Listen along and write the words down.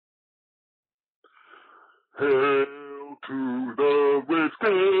Hail to the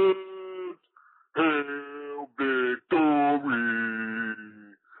Redskins! Hail victory!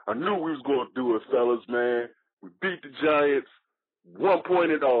 I knew we was going to do it, fellas, man. We beat the Giants. 1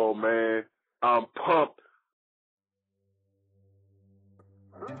 point at all, man. I'm pumped.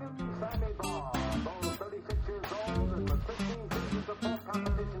 Sammy Baugh, though 36 years old and with 15 seasons of full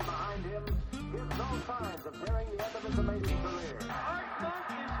competition behind him, gives no signs of nearing the end of his amazing career. Art Monk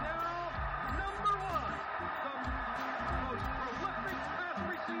is now number one, the most prolific pass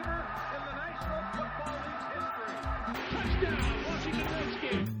receiver in the National Football League's history. Touchdown, Washington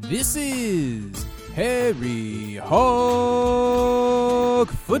Redskins. This is Harry Hog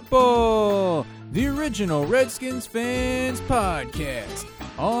Football, the original Redskins fans podcast.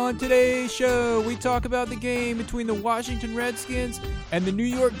 On today's show, we talk about the game between the Washington Redskins and the New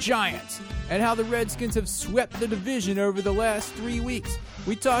York Giants and how the Redskins have swept the division over the last 3 weeks.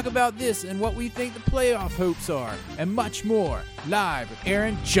 We talk about this and what we think the playoff hopes are and much more. Live with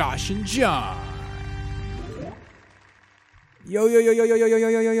Aaron, Josh, and John. Yo, yo, yo, yo, yo, yo, yo, yo,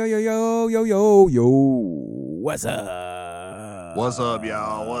 yo, yo, yo, yo, yo, yo, yo. What's up? What's up,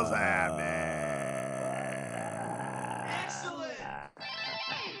 y'all? What's happening?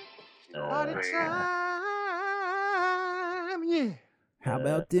 Party time, yeah. How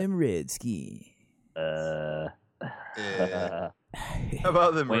about them Redskins? Yeah. How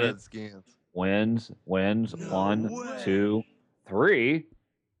about them Redskins? Wins. 1, 2, 3.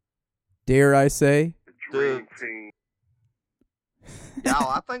 Dare I say? Dream team. Y'all,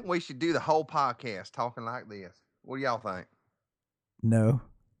 I think we should do the whole podcast talking like this. What do y'all think? No.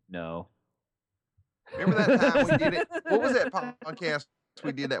 No. Remember that time we did it? What was that podcast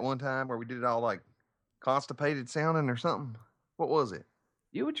we did that one time where we did it all like constipated sounding or something? What was it?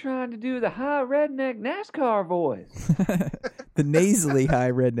 You were trying to do the high redneck NASCAR voice. The nasally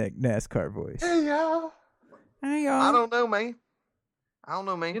high redneck NASCAR voice. Hey, y'all. Hey, y'all. I don't know, man.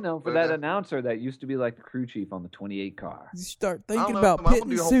 You know, for that announcer that used to be like the crew chief on the 28 car. You start I don't thinking know, about I'm going pitting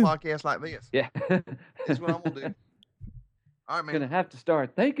to do a soup. whole podcast like this. Yeah. That's what I'm going to do. All right, man. Gonna have to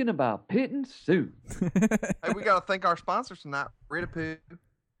start thinking about pitting soup. Hey, we got to thank our sponsors tonight. Ritapoo.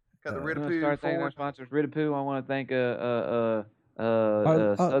 Got the I'm gonna Ritapoo start thanking our Ford. sponsors, Ritapoo. I want to thank uh,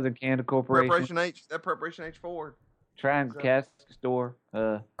 Southern Canada Corporation, Preparation H. That Preparation H Ford. Triangle Cask Store,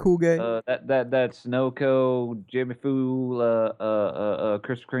 Cool gay. that Sunoco, Jimmy Foo,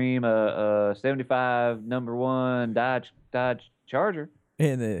 Krispy Kreme, 75 number 1 Dodge Charger.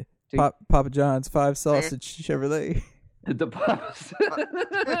 And the Papa John's 5 sausage Chevrolet. The Pops.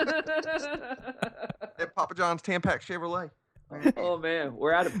 That Papa John's 10-pack Chevrolet. Oh man,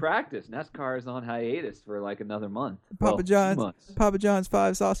 we're out of practice. NASCAR is on hiatus for like another month. Papa John's 2 months. Papa John's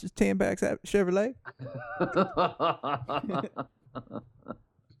 5 sausage 10 packs at Chevrolet.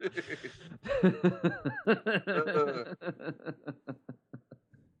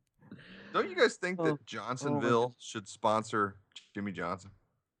 Don't you guys think that Johnsonville should sponsor Jimmy Johnson?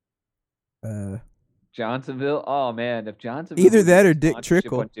 Johnsonville. Oh man, if Johnsonville Either was that or a Dick sponsorship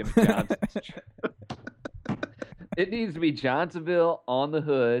Trickle. on Jimmy Johnson's it needs to be Johnsonville on the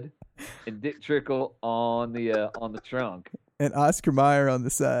hood and Dick Trickle on the trunk. And Oscar Mayer on the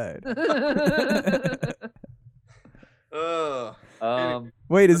side.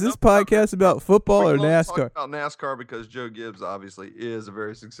 Wait, is this podcast about football or NASCAR? About NASCAR because Joe Gibbs obviously is a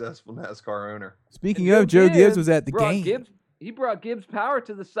very successful NASCAR owner. Speaking of, Joe Gibbs was at the brought game. He brought Gibbs power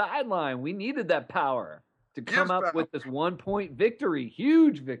to the sideline. We needed that power to come Gibbs up power. with this 1-point victory.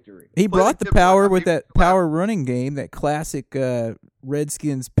 Huge victory. He brought the Gibbs power out, with people that go out. power running game, that classic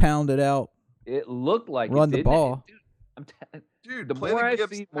Redskins pounded out. It looked like Run it, the didn't ball. It? Dude, The play more I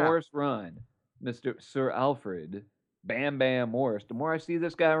Gibbs see power. Morris run, Mr. Sir Alfred, Bam Bam Morris, the more I see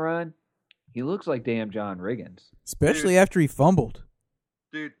this guy run, he looks like damn John Riggins. Especially after he fumbled.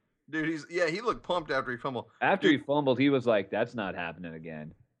 Dude, he looked pumped after he fumbled. After Dude, he fumbled, he was like, that's not happening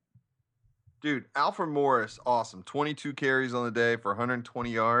again. Dude, Alfred Morris, awesome. 22 carries on the day for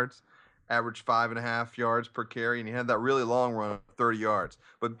 120 yards, averaged 5.5 yards per carry, and he had that really long run of 30 yards.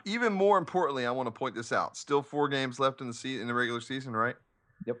 But even more importantly, I want to point this out. Still 4 games left in the regular season, right?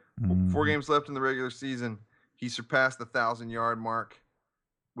 Yep. 4 games left in the regular season. He surpassed the 1,000-yard mark.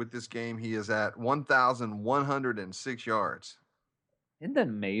 With this game, he is at 1,106 yards. Isn't that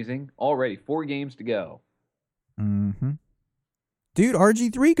amazing? Already 4 games to go. Mm-hmm. Dude,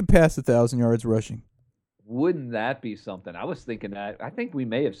 RG3 could pass 1,000 yards rushing. Wouldn't that be something? I was thinking that. I think we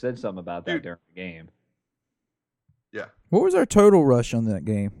may have said something about that Dude. during the game. Yeah. What was our total rush on that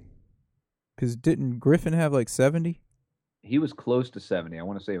game? Because didn't Griffin have like 70? He was close to 70. I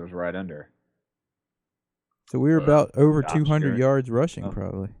want to say it was right under. So we were about over Gosh, 200 Jared. yards rushing, Oh.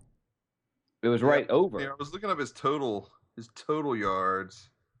 probably. It was right over. Yeah, I was looking up his total yards.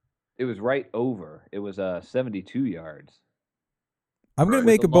 It was right over. It was 72 yards. I'm gonna Right.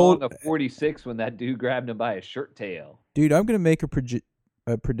 make a Along bold, a 46 when that dude grabbed him by his shirt tail. dude. I'm gonna make a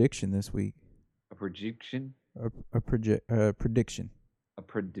prediction this week. A projection. Prediction. A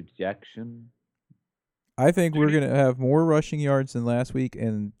projection. I think we're gonna have more rushing yards than last week,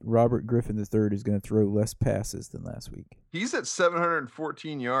 and Robert Griffin III is gonna throw less passes than last week. He's at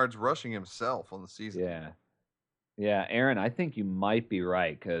 714 yards rushing himself on the season. Yeah, Aaron, I think you might be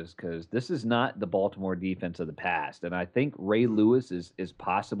right because this is not the Baltimore defense of the past, and I think Ray Lewis is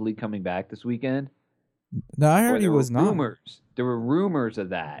possibly coming back this weekend. No, I Or heard he there were was not. rumors. There were rumors of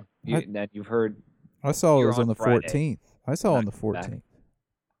that that you've heard. I saw it You're was on on the Friday. 14th. I saw on the Back- 14th.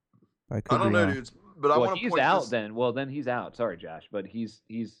 I could I don't be know, wrong. dudes, but I Well, want to he's point out this. then. Well, then he's out. Sorry, Josh, but he's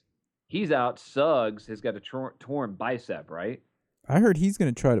out. Suggs has got a torn bicep, right? I heard he's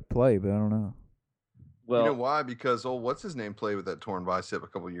gonna try to play, but I don't know. Well, You know why? Because what's his name played with that torn bicep a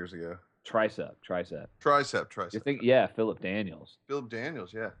couple of years ago? tricep. Tricep. You think? Yeah, Philip Daniels. Philip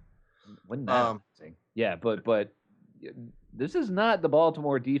Daniels, yeah. Wouldn't that amazing? Yeah, but this is not the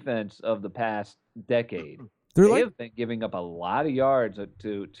Baltimore defense of the past decade. They're They like, have been giving up a lot of yards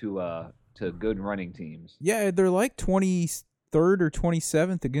to good running teams. yeah, they're like 23rd or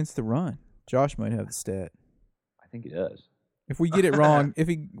 27th against the run. Josh might have the stat. I think he does. If we get it wrong, we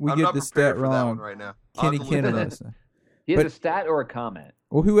I'm get not the prepared stat for that one wrong, right now. Kenny I'll have to look Cannon it up. us. He has But- a stat or a comment.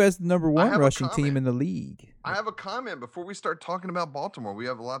 Well, who has the number I one have a rushing team comment. in the league? I have a comment before we start talking about Baltimore. We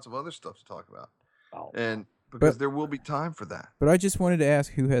have lots of other stuff to talk about, Oh, and because But- there will be time for that. But I just wanted to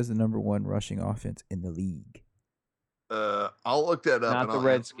ask who has the number one rushing offense in the league. I'll look that up. not and the I'll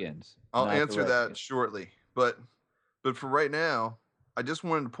Redskins. I'll Not the answer that Redskins. shortly. But for right now, I just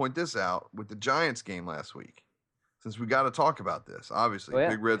wanted to point this out with the Giants game last week. Since we got to talk about this, obviously, Oh, yeah.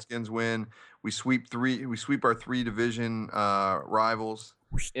 big Redskins win. We sweep our three division rivals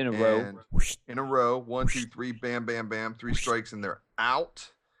in a row. and in a row. 1, 2, 3, bam, bam, bam. 3 strikes and they're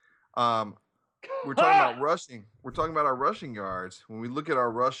out. We're talking about rushing. We're talking about our rushing yards. When we look at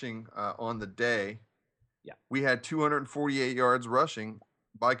our rushing on the day, Yeah. we had 248 yards rushing.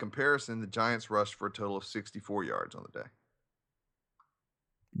 By comparison, the Giants rushed for a total of 64 yards on the day.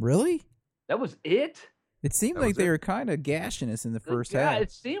 Really? That was it. It seemed That like was they it. were kind of gashing us in the first Yeah, half.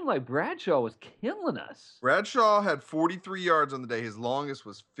 it seemed like Bradshaw was killing us. Bradshaw had 43 yards on the day. His longest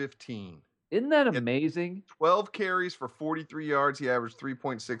was 15. Isn't that amazing? 12 carries for 43 yards. He averaged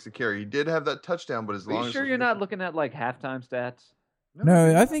 3.6 a carry. He did have that touchdown, but his Are you longest sure was you're not 15. looking at like halftime stats?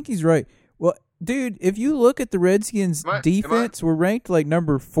 No, I think he's right. Well, dude, if you look at the Redskins' Am I- defense, we're ranked like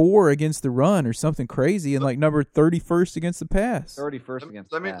number 4 against the run or something crazy, and like number 31st against the pass. 31st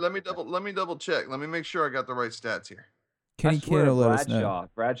against. Let me the double check. Let me make sure I got the right stats here. Kenny I swear Cannon let us know.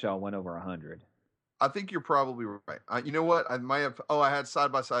 Bradshaw went over 100. I think you're probably right. You know what? I might have. I had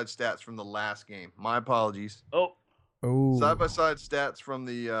side by side stats from the last game. My apologies. Oh, Oh, Side by side stats from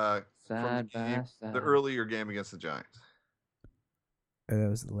the side by game, side. the earlier game against the Giants. that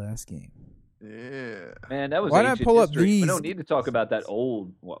was the last game. Yeah. man, that was. Why not ancient pull up history. We these? don't need to talk about that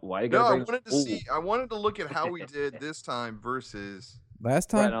old. Why you No, gotta I bring wanted to old? see. I wanted to look at how we did this time versus.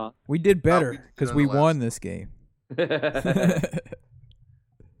 Last Right time on. we did we better did because on we the last won one. this game.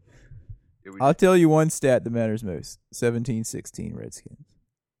 Yeah, we I'll did. tell you one stat that matters most: 17-16 Redskins.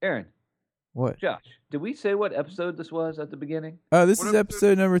 Aaron, What? Josh, did we say what episode this was at the beginning? This What is episode?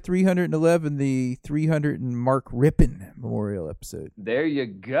 episode number 311, the 300 and Mark Rippon Memorial episode. There you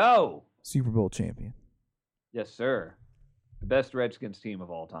go. Super Bowl champion. Yes, sir. The best Redskins team of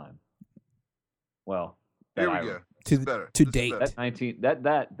all time. Well, that Here we I- go. To This is the- better. to This is date. better. That 19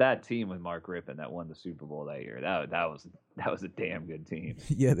 that team with Mark Rippon that won the Super Bowl that year. That was a damn good team.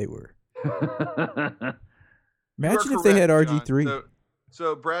 Yeah, they were. You Imagine are if they had correct, RG3. John.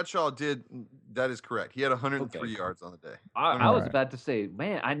 So Bradshaw did. That is correct. He had 103 Okay. yards on the day. I was Alright. about to say,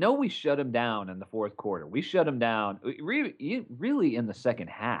 man, I know we shut him down in the fourth quarter. We shut him down really in the second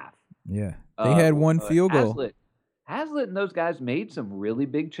half. Yeah, they had one field goal. Haslett and those guys made some really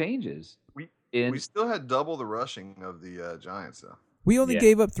big changes. We still had double the rushing of the Giants, though. We only Yeah.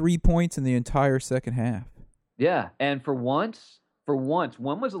 gave up 3 points in the entire second half. Yeah, and for once,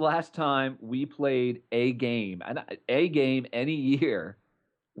 when was the last time we played a game any year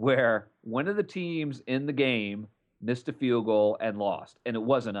where one of the teams in the game missed a field goal and lost, and it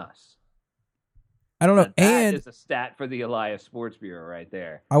wasn't us? I don't know. Now, that And is a stat for the Elias Sports Bureau right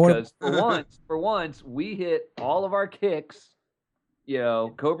there. I wanna- Because for once, we hit all of our kicks. You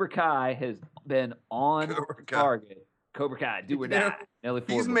know, Cobra Kai has been on Cobra Kai. target. Cobra Kai, do or Yeah. die. Nelly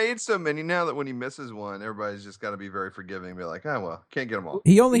He's Ford. made so many now that when he misses one, everybody's just got to be very forgiving and be like, oh, well, can't get them all.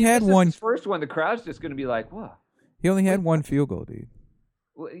 He only If had this is one. his first one. The crowd's just going to be like, "What?" He only had one field goal, dude.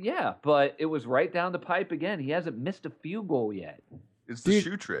 Well, yeah, but it was right down the pipe again. He hasn't missed a field goal yet. It's the Dude.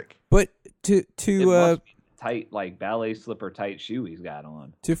 shoe trick. But It to must be tight, like ballet slipper tight shoe he's got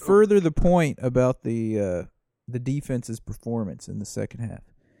on. to further the point about the defense's performance in the second half,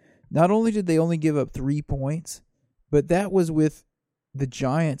 not only did they only give up 3 points, but that was with the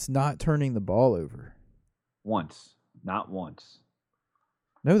Giants not turning the ball over. Once, not once.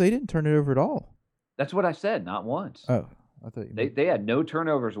 No, they didn't turn it over at all. That's what I said. Not once. Oh, I thought you meant. They had no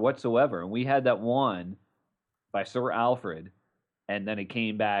turnovers whatsoever, and we had that one by Sir Alfred, and then it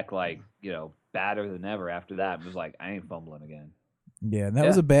came back like badder than ever after that. It was like I ain't fumbling again. Yeah, and that Yeah,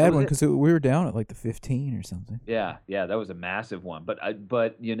 was a that bad was one it. because we were down at like the 15 or something. Yeah, that was a massive one.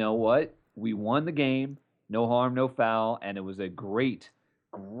 But you know what? We won the game, no harm, no foul, and it was a great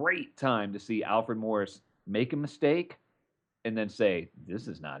time to see Alfred Morris make a mistake and then say, "This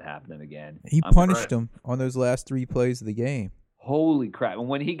is not happening again." He I'm punished right. them on those last 3 plays of the game. Holy crap! And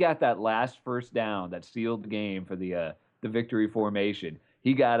when he got that last first down that sealed the game for the victory formation,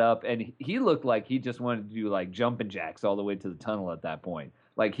 he got up and he looked like he just wanted to do like jumping jacks all the way to the tunnel at that point.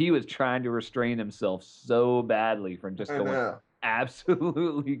 Like he was trying to restrain himself so badly from just I going know.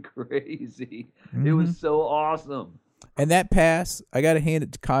 absolutely crazy. It Mhm. was so awesome. And that pass, I got to hand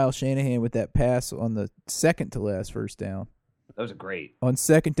it to Kyle Shanahan with that pass on the second to last first down. That was great. On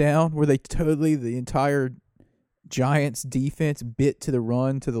second down, where the entire Giants defense bit to the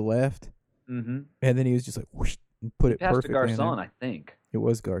run to the left, Mm-hmm. and then he was just like whoosh, and put it Passed to perfectly. in there. Garcon, I think. It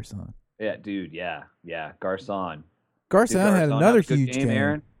was Garcon. Yeah, dude. Yeah, Garcon. Garcon Did had Garcon another have a good huge game.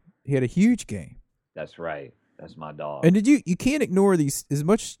 Aaron. He had a huge game. That's right. That's my dog. And you can't ignore these, as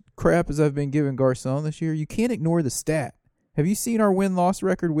much crap as I've been giving Garcon this year, you can't ignore the stat. Have you seen our win-loss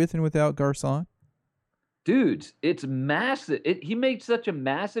record with and without Garcon? Dudes, it's massive. He made such a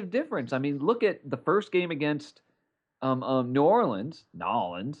massive difference. I mean, look at the first game against New Orleans.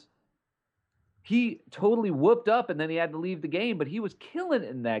 He totally whooped up, and then he had to leave the game, but he was killing it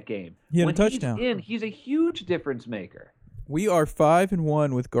in that game. He had a When touchdown. He's a huge difference maker. We are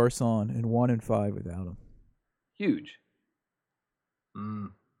 5-1 with Garcon and 1-5 without him. Huge.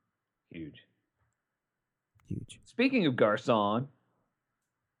 Mm. Huge. Huge. Speaking of Garcon,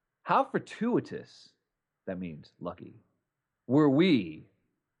 how fortuitous, that means lucky, were we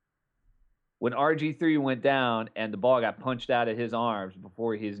when RG3 went down and the ball got punched out of his arms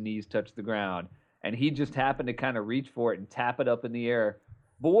before his knees touched the ground, and he just happened to kind of reach for it and tap it up in the air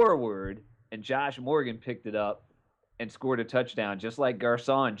forward, and Josh Morgan picked it up and scored a touchdown, just like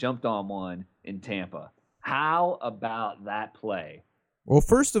Garcon jumped on one in Tampa. How about that play? Well,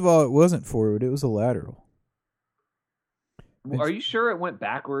 first of all, it wasn't forward. It was a lateral. Are you sure it went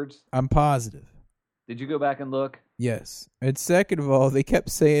backwards? I'm positive. Did you go back and look? Yes. And second of all, they kept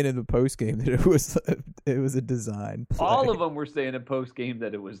saying in the postgame that it was a design play. All of them were saying in post game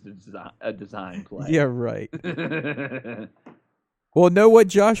that it was a design play. Yeah, right. Well, know what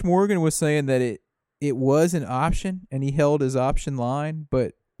Josh Morgan was saying, that it was an option and he held his option line,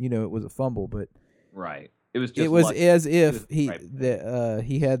 but it was a fumble. But right. It was just lucky. as if It was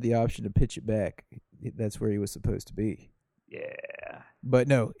he had the option to pitch it back. That's where he was supposed to be. Yeah. But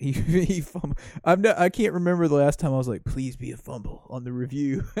no, he fumbled. I can't remember the last time I was like, please be a fumble on the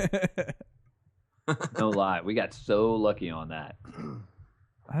review. No lie. We got so lucky on that.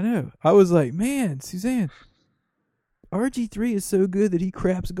 I know. I was like, man, Suzanne, RG3 is so good that he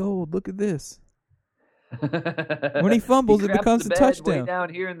craps gold. Look at this. When he fumbles, it craps becomes the a bed touchdown. Way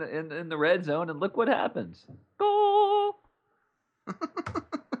down here in the red zone, and look what happens. Goal.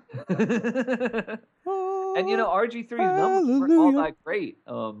 And RG3's numbers weren't all that great.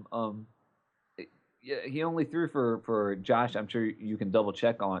 He only threw for Josh. I'm sure you can double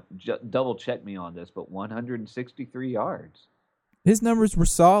check me on this, but 163 yards. His numbers were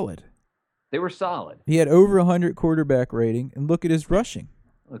solid. They were solid. He had over 100 quarterback rating, and look at his rushing.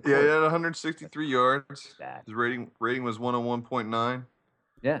 Look, Yeah, he had 163 yards. Stat. His rating was 101.9.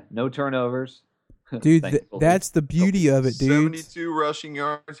 Yeah, no turnovers. Dude, Thankfully. that's the beauty of it, dude. 72 rushing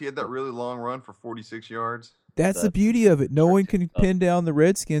yards. He had that really long run for 46 yards. That's the beauty of it. No one can pin down the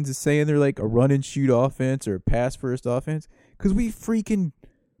Redskins as saying they're like a run and shoot offense or a pass first offense, because we freaking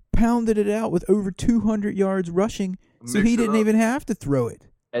pounded it out with over 200 yards rushing, so Mix he it didn't up. even have to throw it.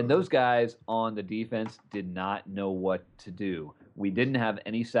 And those guys on the defense did not know what to do. We didn't have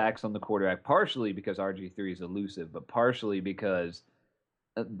any sacks on the quarterback, partially because RG3 is elusive, but partially because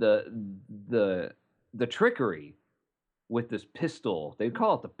the trickery with this pistol. They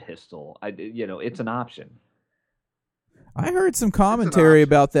call it the pistol. It's an option. I heard some commentary option.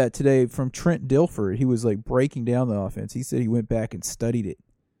 about that today from Trent Dilfer. He was like breaking down the offense. He said he went back and studied it,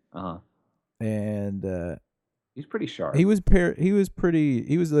 and he's pretty sharp. he was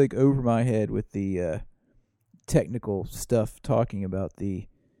like over my head with the technical stuff, talking about the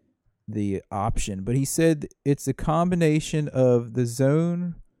option. But he said it's a combination of the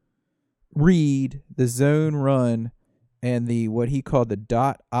zone read, the zone run, and the what he called the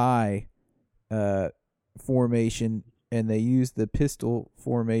dot I formation. And they used the pistol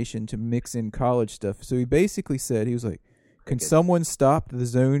formation to mix in college stuff. So he basically said, he was like, can someone stop the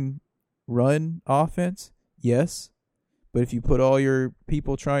zone run offense? Yes. But if you put all your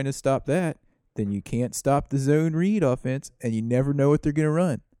people trying to stop that, then you can't stop the zone read offense, and you never know what they're going to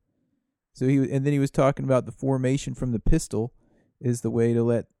run. So then he was talking about the formation from the pistol is the way to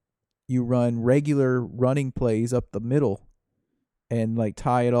let you run regular running plays up the middle and like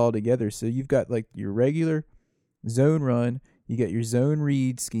tie it all together. So you've got like your regular zone run, you got your zone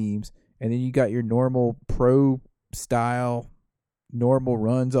read schemes, and then you got your normal pro style normal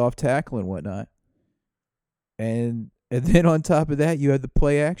runs off tackle and whatnot. And then on top of that, you have the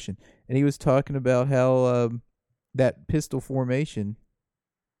play action. And he was talking about how that pistol formation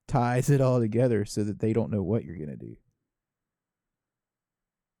ties it all together so that they don't know what you're going to do.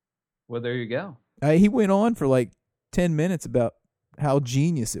 Well, there you go. He went on for like 10 minutes about how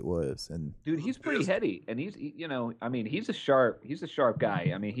genius it was. And Dude, he's pretty heady, and he's a sharp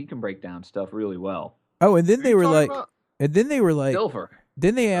guy. I mean, he can break down stuff really well. oh, and then they were like, Silver.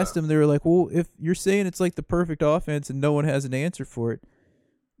 then they asked him, they were like, well, if you're saying it's like the perfect offense and no one has an answer for it,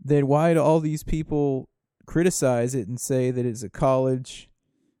 then why do all these people criticize it and say that it's a college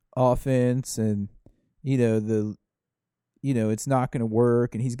offense and it's not going to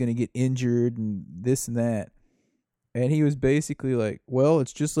work and he's going to get injured and this and that? And he was basically like, well,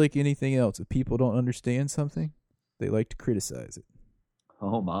 it's just like anything else. If people don't understand something, they like to criticize it.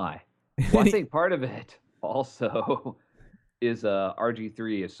 Oh, my. Well, I think part of it also is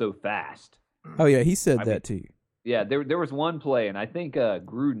RG3 is so fast. Oh, yeah, he said that too. Yeah, there was one play, and I think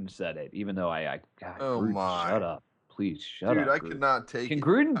Gruden said it, even though God, Oh, Gruden, my. shut up. Please shut Dude, up, I Gruden. could not take Can it.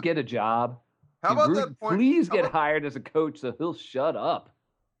 Gruden get a job? How Can about Gruden that point? please how get about- hired as a coach so he'll shut up?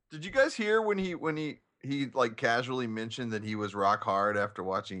 Did you guys hear when he like casually mentioned that he was rock hard after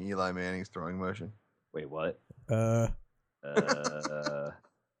watching Eli Manning's throwing motion? Wait, what?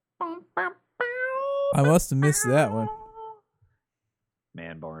 I must have missed that one.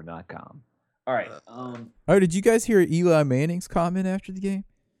 Manbarn.com. All right. Oh, did you guys hear Eli Manning's comment after the game?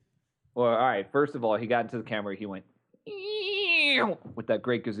 Well, all right. First of all, he got into the camera. He went with that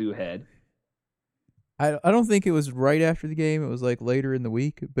great kazoo head. I don't think it was right after the game. It was like later in the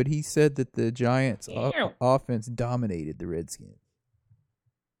week. But he said that the Giants' offense dominated the Redskins.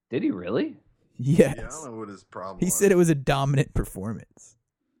 Did he really? Yes. Yeah, I don't know what his problem He was. said it was a dominant performance.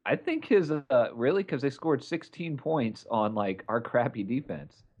 I think his really, because they scored 16 points on like our crappy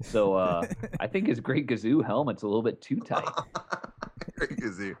defense. So I think his great kazoo helmet's a little bit too tight. Great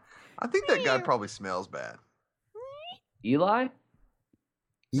kazoo. I think that guy probably smells bad. Eli?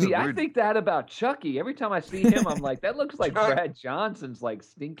 See, I think that about Chucky. Every time I see him, I'm like, that looks like Brad Johnson's like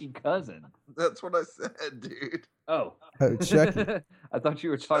stinky cousin. That's what I said, dude. Oh, Chucky. I thought you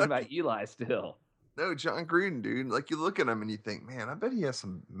were talking about Eli still. No, John Gruden, dude. Like you look at him and you think, man, I bet he has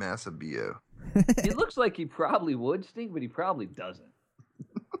some massive BO. He looks like he probably would stink, but he probably doesn't.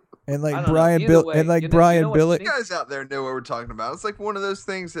 And I like don't Brian know. Either Bill way, and like you know Brian what Billick. You guys out there know what we're talking about. It's like one of those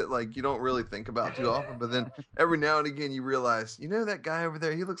things that like you don't really think about too often, but then every now and again you realize, that guy over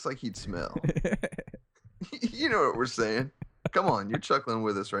there, he looks like he'd smell. You know what we're saying. Come on, you're chuckling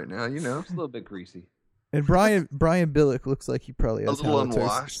with us right now, It's a little bit greasy. And Brian Billick looks like he probably has A little halitosis.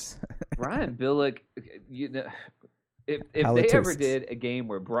 unwashed. Brian Billick, if they Halitosis. ever did a game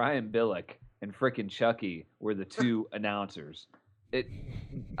where Brian Billick and frickin' Chucky were the two announcers,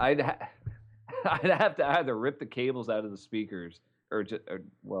 I'd have to either rip the cables out of the speakers or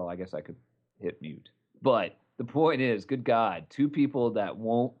I guess I could hit mute. But the point is, good God, two people that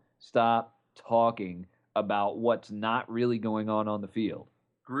won't stop talking about what's not really going on the field.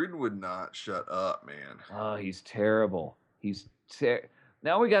 Gruden would not shut up, man. Oh, he's terrible.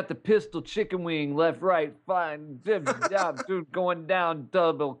 Now we got the pistol chicken wing, left, right, fine, dude, going down,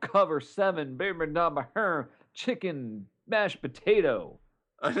 double cover 7, baby number her, chicken mashed potato.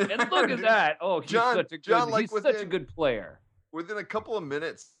 And look at that. Oh, he's such a good player. Within a couple of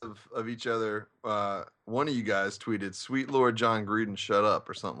minutes of each other, one of you guys tweeted, "Sweet Lord John Gruden, shut up,"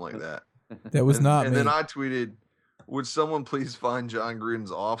 or something like that. That was not and me. then I tweeted, "Would someone please find John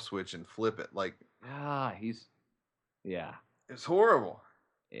Gruden's off switch and flip it?" Like, Yeah. it's horrible.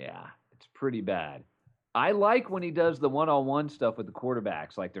 Yeah, it's pretty bad. I like when he does the one-on-one stuff with the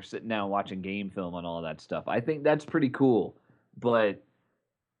quarterbacks, like they're sitting down watching game film and all that stuff. I think that's pretty cool. But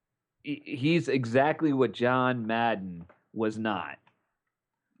he's exactly what John Madden was not.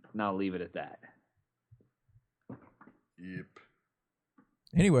 And I'll leave it at that. Yep.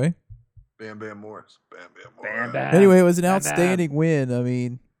 Anyway. Bam Bam Morris. Bam Bam Morris. Bam, bam. Anyway, it was an Bam, outstanding win. I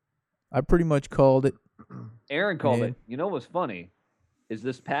mean, I pretty much called it. Aaron called Yeah. it. You know what's funny is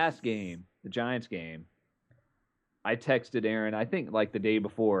this past game, the Giants game, I texted Aaron, I think like the day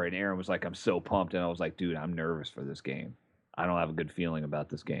before, and Aaron was like, I'm so pumped. And I was like, dude, I'm nervous for this game. I don't have a good feeling about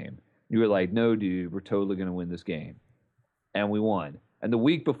this game. You were like, no, dude, we're totally going to win this game. And we won. And the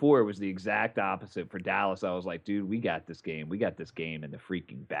week before, it was the exact opposite for Dallas. I was like, dude, we got this game. We got this game in the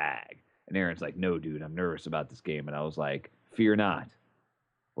freaking bag. And Aaron's like, no, dude, I'm nervous about this game. And I was like, fear not.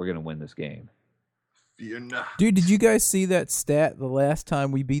 We're going to win this game. Fear not. Dude, did you guys see that stat the last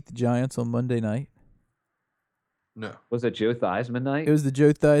time we beat the Giants on Monday night? No. Was it Joe Theismann night? It was the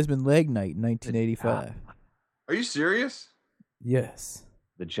Joe Theismann leg night in 1985. Are you serious? Yes.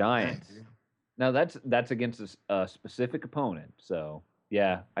 The Giants. Dang, dude. Now, that's against a specific opponent. So,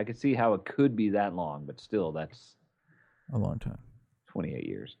 yeah, I could see how it could be that long. But still, that's A long time. 28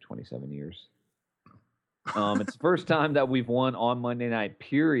 years, 27 years. It's the first time that we've won on Monday night,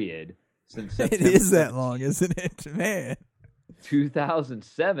 period, since It September is that long, isn't it? Man.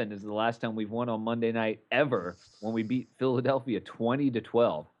 2007 is the last time we've won on Monday night ever when we beat Philadelphia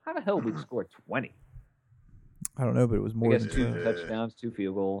 20-12. How the hell did we score 20? I don't know, but it was I more guess than 2 12. touchdowns, 2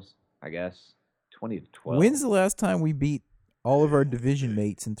 field goals, I guess. 20-12. When's the last time we beat all of our division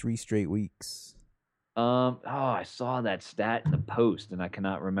mates in 3 straight weeks? I saw that stat in the Post, and I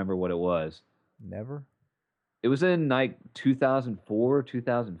cannot remember what it was. Never? It was in like 2004,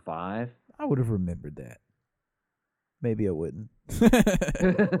 2005. I would have remembered that. Maybe I wouldn't.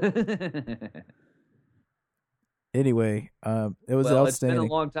 Anyway, it was Well, outstanding. it's been a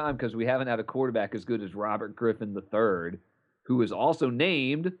long time because we haven't had a quarterback as good as Robert Griffin III, who was also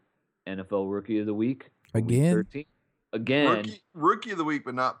named NFL Rookie of the Week. for Week Again? 13. Again. Rookie of the week,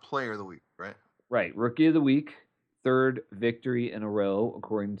 but not player of the week, right? Right. Rookie of the Week. 3rd victory in a row,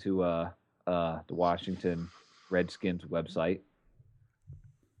 according to the Washington Redskins website.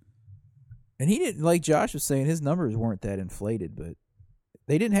 And he didn't, like Josh was saying, his numbers weren't that inflated, but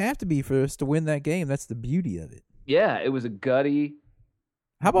they didn't have to be for us to win that game. That's the beauty of it. Yeah, it was a gutty.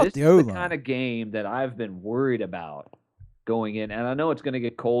 How about This the is O-line? the kind of game that I've been worried about going in. And I know it's going to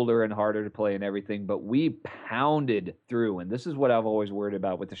get colder and harder to play and everything, but we pounded through. And this is what I've always worried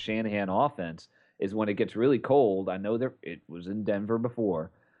about with the Shanahan offense is when it gets really cold. I know it was in Denver before,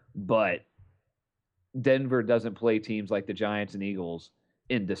 but Denver doesn't play teams like the Giants and Eagles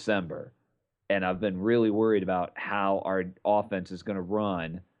in December. And I've been really worried about how our offense is going to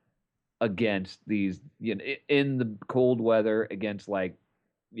run against these, in the cold weather against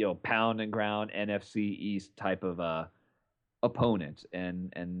pound and ground NFC East type of opponents.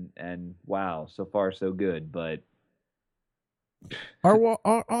 And wow, so far so good. But Our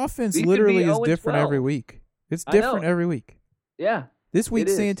offense We could literally be is different 0-12. every week. It's I know. different every week. yeah, This week, It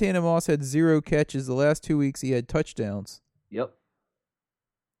is. Santana Moss had 0 catches. The last 2 weeks, he had touchdowns. yep.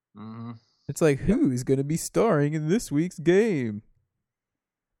 Mm-hmm. It's like, who's going to be starring in this week's game?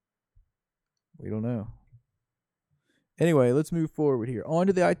 We don't know. Anyway, let's move forward here. On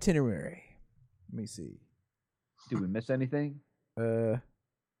to the itinerary. Let me see. Did we miss anything Uh,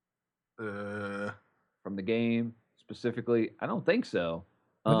 from the game specifically? I don't think so.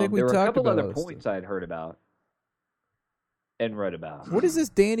 I think we there were a talked couple about other all this points I'd heard about and read about. what is this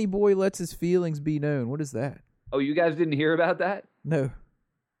Danny Boy lets his feelings be known? What is that? Oh, you guys didn't hear about that? No.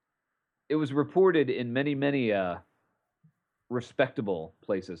 It was reported in many, many respectable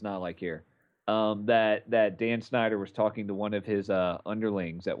places, not like here, that Dan Snyder was talking to one of his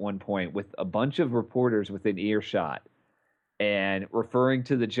underlings at one point with a bunch of reporters within earshot and referring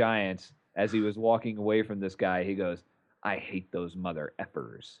to the Giants as he was walking away from this guy. He goes, I hate those mother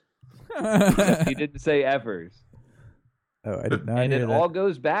effers. He didn't say effers. Oh, I did not And hear it that. all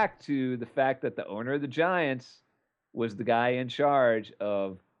goes back to the fact that the owner of the Giants was the guy in charge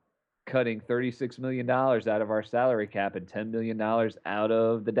of cutting $36 million out of our salary cap and $10 million out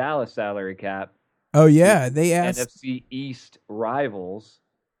of the Dallas salary cap. Oh, yeah. They asked. NFC East rivals.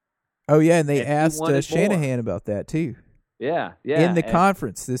 Oh, yeah. And they and he asked wanted Shanahan about that, too. Yeah, yeah. in the and-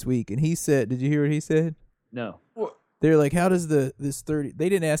 conference this week. And he said, did you hear what he said? No. They're like, how does this 30? They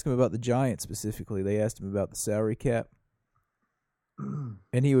didn't ask him about the Giants specifically. They asked him about the salary cap.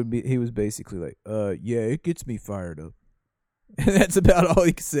 And he was basically like, yeah, it gets me fired up. And that's about all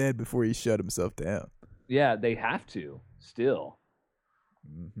he said before he shut himself down. Yeah, they have to still.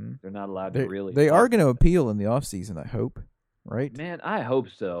 Mm-hmm. They're not allowed to really. They are talk going to about it. appeal in the offseason, I hope. Right? Man, I hope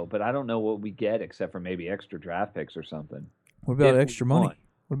so, but I don't know what we get except for maybe extra draft picks or something. What about If we extra money? want.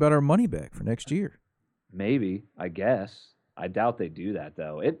 What about our money back for next year? Maybe, I guess. I doubt they do that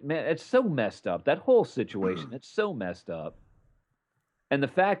though. It's so messed up. That whole situation, it's so messed up. And the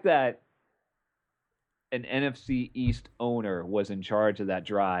fact that an NFC East owner was in charge of that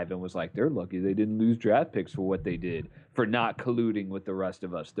drive and was like, they're lucky they didn't lose draft picks for what they did, for not colluding with the rest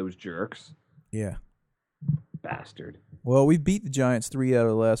of us, those jerks. Yeah. Bastard. Well, we beat the Giants 3 out of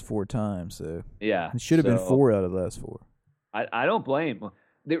the last 4 times, so Yeah. it should have been so 4 out of the last 4. I don't blame.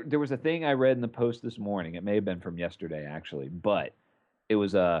 There was a thing I read in the Post this morning. It may have been from yesterday, actually, but it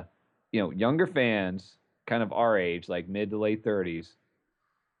was younger fans, kind of our age, like mid to late 30s,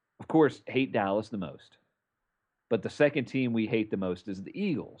 of course, hate Dallas the most. But the second team we hate the most is the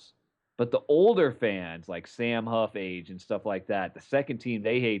Eagles. But the older fans, like Sam Huff age and stuff like that, the second team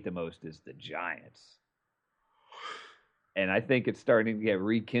they hate the most is the Giants. And I think it's starting to get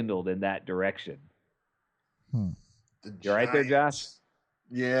rekindled in that direction. You all right there, Josh?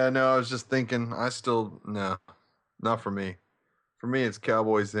 Yeah, no, I was just thinking. No, not for me. For me, it's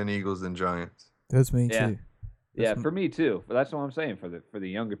Cowboys, then Eagles, then Giants. That's me Yeah. too. Yeah, for me too. But that's what I'm saying for the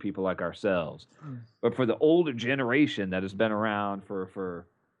younger people like ourselves. But for the older generation that has been around for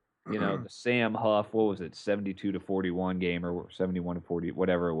the Sam Huff, what was it, 72-41 game or 71-40,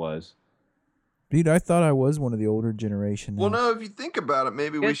 whatever it was. Dude, I thought I was one of the older generation. Well, now. no, if you think about it,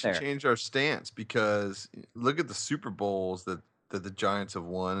 maybe we Get should there. change our stance because look at the Super Bowls that the Giants have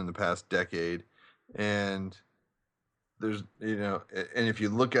won in the past decade. And there's, and if you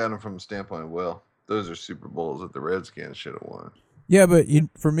look at them from a standpoint, well, those are Super Bowls that the Redskins should have won. Yeah, but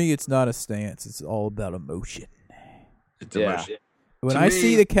for me, it's not a stance. It's all about emotion. It's Yeah. emotion. When To I me-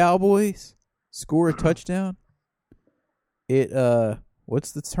 see the Cowboys score a touchdown,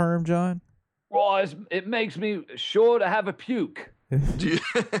 what's the term, John? Well, it makes me sure to have a puke. Do you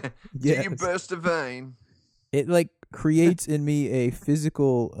Yes. burst a vein? It creates in me a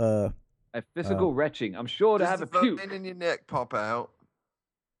physical. A physical retching. I'm sure to Does have a the puke. vein in your neck pop out?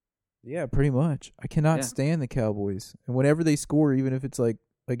 Yeah, pretty much. I cannot Yeah. stand the Cowboys, and whenever they score, even if it's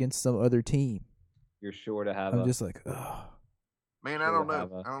against some other team, You're sure to have I'm a just like, oh. Man, Sure I don't to know.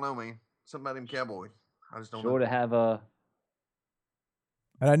 have a- I don't know, man. Something about him Cowboy. I just don't sure know. to have a.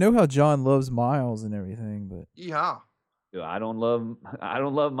 And I know how John loves Miles and everything, but Yeehaw. Dude, I don't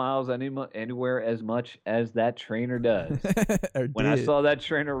love Miles anywhere as much as that trainer does. or When I did. saw that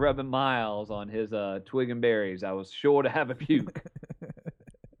trainer rubbing Miles on his twig and berries, I was sure to have a puke.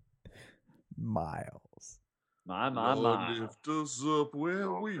 Miles. My. Lord, lift us up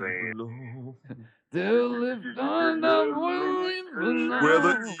where we belong. To lift on up where we belong. Where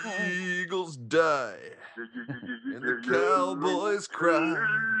the Eagles die and the Cowboys cry.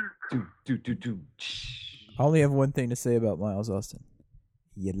 Do. I only have one thing to say about Miles Austin.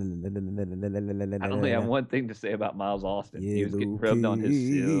 I only have one thing to say about Miles Austin. He was getting Yellow rubbed on his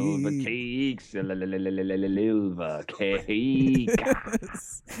silver cake. cake.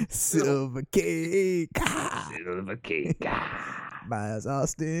 Silver cake. Silver cake. Silver cake. Miles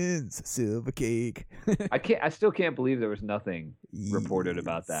Austin's silver cake. I still can't believe there was nothing reported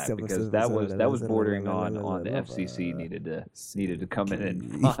about that because that was bordering on the FCC needed to come in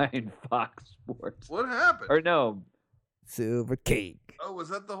and find Fox Sports. What happened? Or no, Silver cake. Oh, was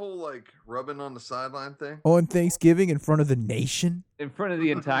that the whole rubbing on the sideline thing? On Thanksgiving in front of the nation, in front of the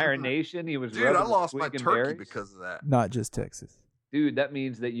entire nation, he was Dude, rubbing I the lost my twig and turkey berries. because of that. not just Texas. Dude, that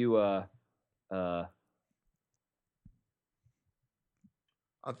means that you I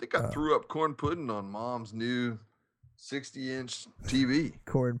think I threw up corn pudding on Mom's new 60-inch TV.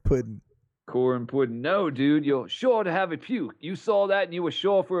 Corn pudding. corn pudding. No, dude, you're sure to have a puke. You saw that and you were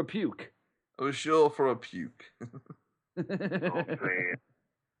sure for a puke. I was sure for a puke.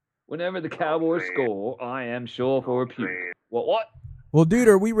 Whenever the Cowboys score, I am sure for a puke. What? Well, dude,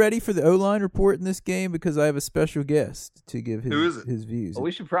 are we ready for the O-line report in this game? Because I have a special guest to give Who is it? his views. Well,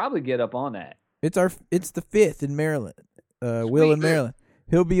 we should probably get up on that. It's the 5th in Maryland. Will in Sweet. Maryland.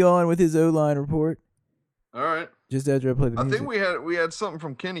 He'll be on with his O-line report All right. just after I play the I music. think we had something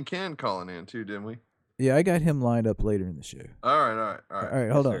from Kenny Ken calling in too, didn't we? Yeah, I got him lined up later in the show. All right. All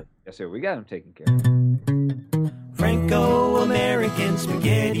right, hold Yes, on. sir. Yes, sir. We got him taken care of. Franco-American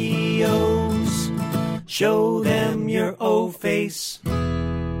SpaghettiOs. Show them your O-face.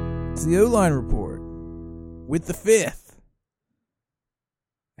 It's the O-line report with the 5th.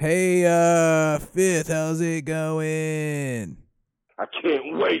 Hey, 5th, how's it going? I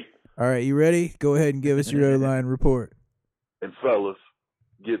can't wait. All right, you ready? Go ahead and give us your O-line report. And fellas,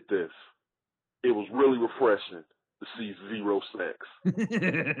 get this. It was really refreshing to see zero sex.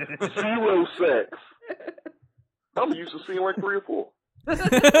 Zero sex. I'm used to seeing like 3 or 4.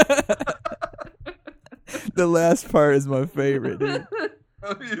 The last part is my favorite, dude.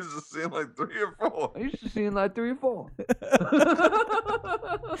 I'm used to seeing like 3 or 4. I used to seeing like 3 or 4.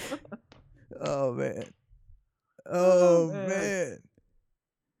 Oh man. Oh man.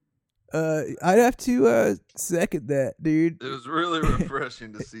 I'd have to second that, dude. It was really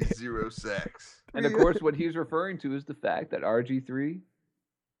refreshing to see zero sex. And of course, what he's referring to is the fact that RG3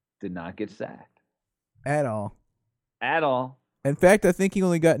 did not get sacked At all. at all. In fact, I think he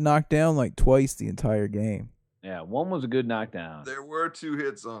only got knocked down like twice the entire game. Yeah, one was a good knockdown. There were 2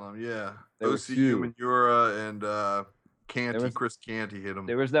 hits on him, yeah. There were OCU 2. Manura and Canty, Chris Canty hit him.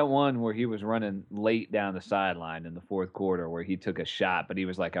 There was that one where he was running late down the sideline in the fourth quarter where he took a shot, but he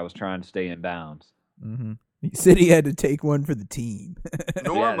was like, I was trying to stay in bounds. Mm-hmm. He said he had to take one for the team.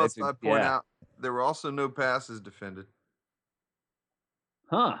 Nor Yeah, must that's I a- point yeah. out, there were also no passes defended.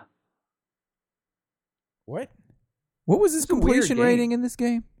 Huh. What? What was his It's a weird completion game. rating in this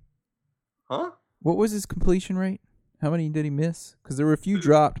game? Huh? What was his completion rate? How many did he miss? Because there were a few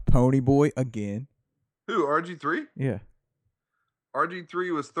dropped. Pony Boy again. Who, RG3? Yeah.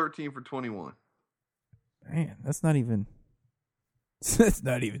 RG3 was 13 for 21. Man, that's not even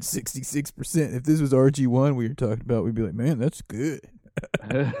 66%. If this was RG1 we were talking about, we'd be like, man, that's good.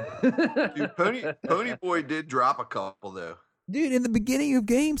 Dude, Pony Boy did drop a couple, though. Dude, in the beginning of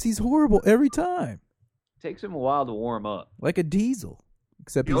games, he's horrible every time. Takes him a while to warm up. Like a diesel.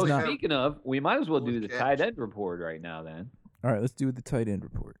 Except You he's always not. have- Speaking of, we might as well do Always the catch. tight end report right now then. All right, let's do the tight end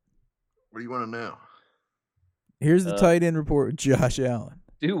report. What do you want to know? Here's the tight end report with Josh Allen.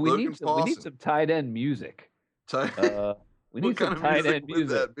 Dude, we Logan need Paulson. some tight end music. Tight, We what need some kind of tight music end would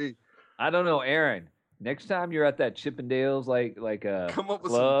music. that be? I don't know, Aaron. Next time you're at that Chippendales like a Come up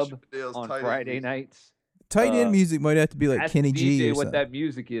with club some Chippendales on tight end Friday music. nights. Tight end music might have to be like Ask Kenny the G DJ or what something. that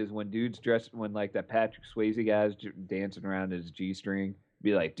music is when dudes when like that Patrick Swayze guy's dancing around his G string.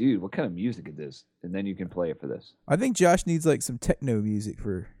 Be like, dude, what kind of music is this? And then you can play it for this. I think Josh needs like some techno music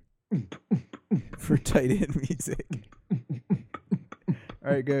for tight end music.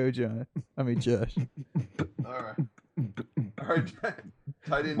 All right, go, John. I mean, Josh. All right. All right.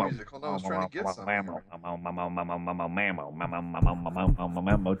 Tight end music. Hold on, I was trying to get some.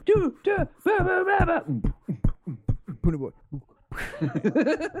 Pony Boy.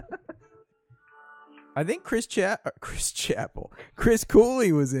 I think Chris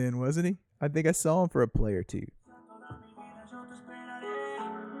Cooley was in, wasn't he? I think I saw him for a play or two.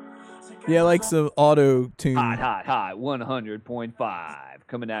 Yeah, like some auto tune. Hot, 100.5.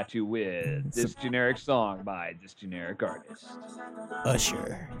 Coming at you with this generic song by this generic artist.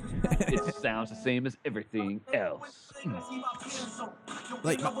 Usher. It sounds the same as everything else.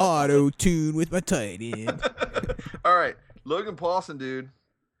 Like my auto tune with my tight end. All right. Logan Paulson, dude.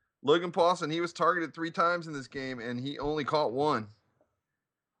 Logan Paulson, he was targeted 3 times in this game, and he only caught 1.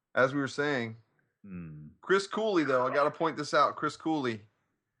 As we were saying. Chris Cooley, though, I got to point this out. Chris Cooley,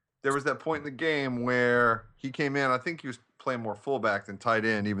 there was that point in the game where he came in. I think he was playing more fullback than tight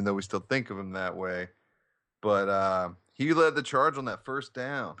end, even though we still think of him that way. But he led the charge on that first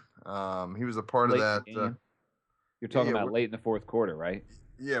down. He was a part Late of in that. the game? You're talking yeah, about late in the fourth quarter, right?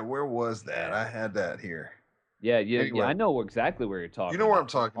 Yeah, where was that? I had that here. Yeah, Anyway. I know exactly where you're talking. You know where about. I'm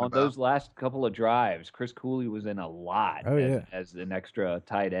talking On about. those last couple of drives, Chris Cooley was in a lot Oh, yeah. as an extra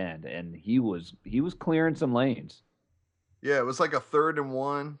tight end, and he was clearing some lanes. Yeah, it was like a 3rd and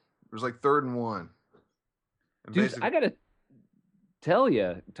 1. It was like 3rd and 1. And Dude, basically- I gotta tell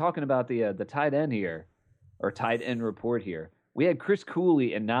you, talking about the tight end here, or tight end report here, we had Chris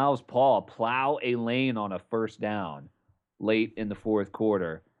Cooley and Niles Paul plow a lane on a first down late in the fourth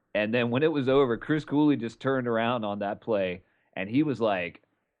quarter. And then when it was over, Chris Cooley just turned around on that play, and he was like,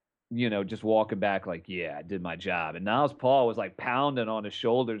 just walking back like, yeah, I did my job. And Niles Paul was like pounding on his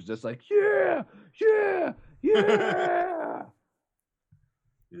shoulders, just like, yeah.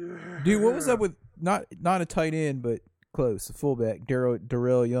 Dude, what was up with not a tight end, but close, a fullback,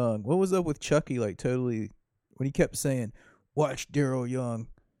 Darrell Young? What was up with Chucky? Like totally, when he kept saying, "Watch Darrell Young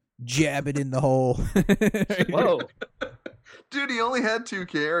jab it in the hole." Whoa. Dude, he only had 2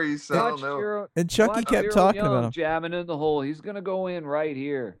 carries, so I don't know. And Chucky kept talking about him. Jamming in the hole. He's gonna go in right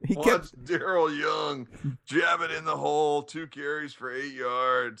here. He Watch kept Darrell Young jab it in the hole. 2 carries for 8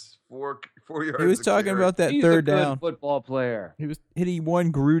 yards. 4 yards. he was a talking carry. about that He's third a good down. football player. He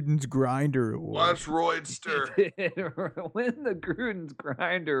won Gruden's Grinder Award. Watch Roydster. Win the Gruden's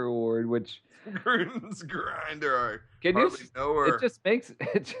Grinder Award, which Gruden's grinder. can you? Hardly know her. It just makes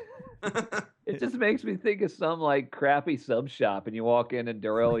it. It just makes me think of some like crappy sub shop, and you walk in and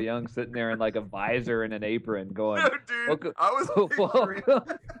Darrell Young sitting there in like a visor and an apron, going, No, dude, "Welcome, I was picturing,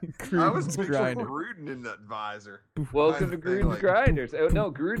 I was Gruden's picturing grinder. Gruden in that visor. welcome to Kind of thing, Gruden's like, Grinders." Oh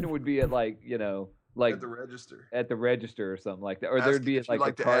no, Gruden would be at like like at the register. at the register or something like that, or Asking there'd be if you'd like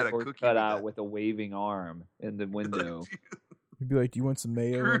like a to add a cardboard cookie cutout with with a waving arm in the window, You'd be like, "Do you want some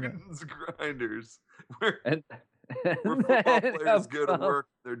mayo?" in it?" Gruden's Grinders. Where and football then players go to up work,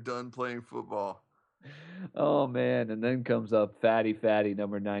 they're done playing football. Oh man, and then comes up Fatty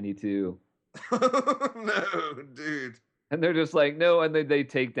number 92. No, dude. And they're just like, no, and they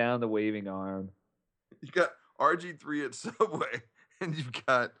take down the waving arm. You got RG3 at Subway, and you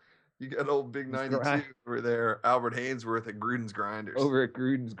got old Big 92 Grind- over there, Albert Hainsworth at Gruden's Grinders. Over at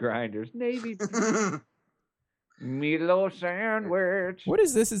Gruden's Grinders. Navy meatloaf sandwich. What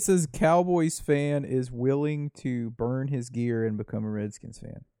is this? It says Cowboys fan is willing to burn his gear and become a Redskins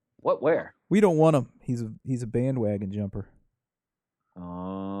fan. What, where? We don't want him. He's a bandwagon jumper.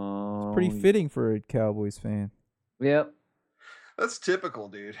 Oh. Pretty fitting for a Cowboys fan. Yep. That's typical,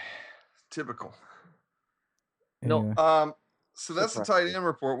 dude. Typical. No. Yeah. So that's the tight end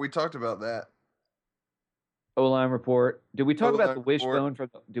report. We talked about that. O-line report. Did we talk about O-line the report.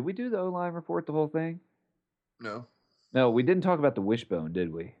 wishbone? Did we do the O-line report, the whole thing? No. No, we didn't talk about the wishbone,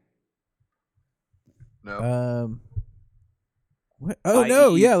 did we? No. What? Oh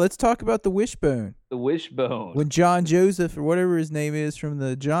no, I.e. yeah. Let's talk about the wishbone. The wishbone. When John Joseph or whatever his name is from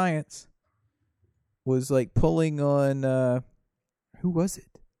the Giants was like pulling on who was it?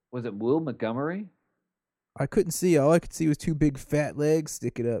 Was it Will Montgomery? I couldn't see. All I could see was two big fat legs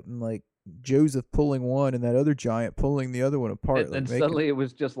sticking up, and like Joseph pulling one, and that other giant pulling the other one apart. And like, suddenly it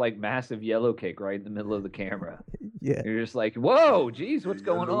was just like massive yellow cake right in the middle of the camera. yeah. You're just like, whoa, geez, what's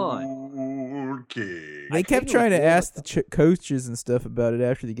going on? Okay. They I kept think it trying was to Will ask the coaches and stuff about it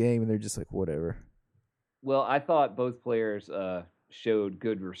after the game, and they're just like, whatever. Well, I thought both players showed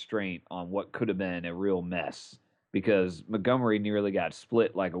good restraint on what could have been a real mess because Montgomery nearly got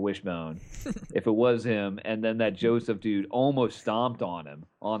split like a wishbone if it was him, and then that Joseph dude almost stomped on him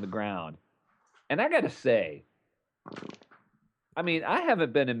on the ground. And I got to say, I mean, I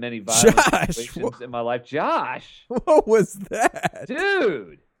haven't been in many violent Josh, situations in my life. Josh, What was that?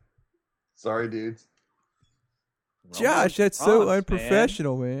 dude. Sorry, dudes. Josh, that's so Bronx, man.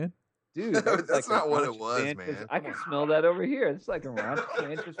 unprofessional, man. Dude, No, that was that's like not a what it Rancho was, Sanchez- man. I can smell that over here. It's like a Rancho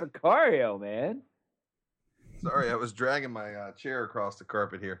Sanchez Vicario, man. Sorry, I was dragging my chair across the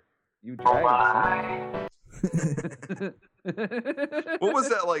carpet here. You dragging What was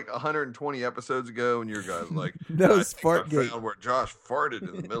that, like 120 episodes ago when your guys were like, That "I was think I Fartgate." found where Josh farted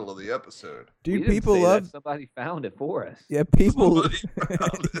in the middle of the episode. Dude, people love somebody found it for us. yeah, people Somebody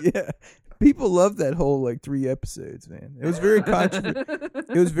found it. yeah. People love that whole like 3 episodes, man. It was very it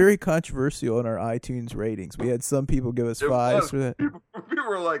was very controversial in our iTunes ratings. We had some people give us It 5s was. for that People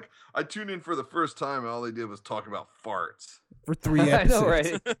were like, I tuned in for the first time and all they did was talk about farts. for 3 I episodes. know,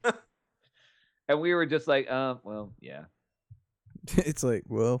 right? And we were just like, well, yeah. It's like,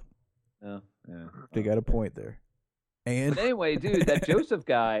 well, Yeah. they got a point there. And But anyway, dude, that Joseph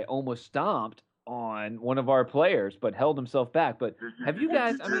guy almost stomped on one of our players, but held himself back. But have you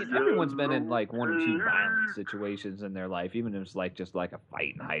guys? I mean, everyone's been in like 1 or 2 violent situations in their life, even if it's like just like a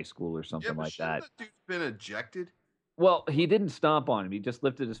fight in high school or something like that. That dude's been ejected. Well, he didn't stomp on him; he just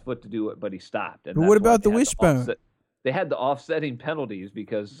lifted his foot to do it, but he stopped. And But what that's why about the they had wishbone? They had the offsetting penalties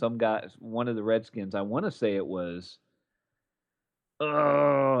because some guys, one of the Redskins, I want to say it was.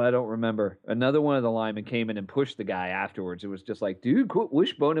 Oh, I don't remember. Another one of the linemen came in and pushed the guy afterwards. It was just like, dude, quit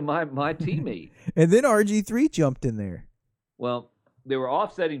wishboning my teammate. and then RG3 jumped in there. Well, there were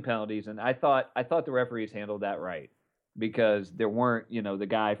offsetting penalties, and I thought the referees handled that right because there weren't, the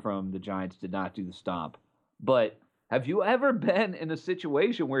guy from the Giants did not do the stomp. But have you ever been in a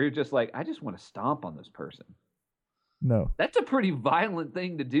situation where you're just like, I just want to stomp on this person? No. That's a pretty violent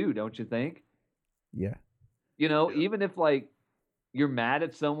thing to do, don't you think? Yeah. Even if like you're mad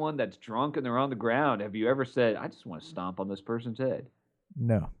at someone that's drunk and they're on the ground, have you ever said, I just want to stomp on this person's head?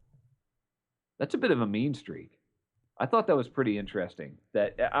 No. That's a bit of a mean streak. I thought that was pretty interesting.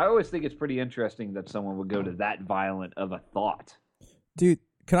 That I always think it's pretty interesting that someone would go to that violent of a thought. Dude,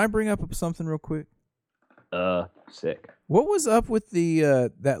 can I bring up something real quick? Sick. What was up with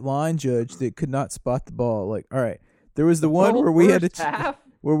the that line judge that could not spot the ball? Like, all right, there was the one whole where we had to first half?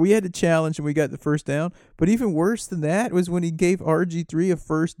 where we had to challenge and we got the first down. But even worse than that was when he gave RG3 a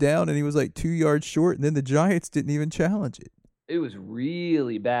first down and he was like 2 yards short, and then the Giants didn't even challenge it. It was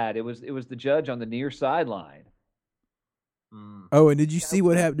really bad. It was the judge on the near sideline. Oh, and did you see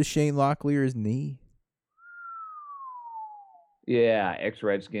what happened to Shane Locklear's knee? Yeah,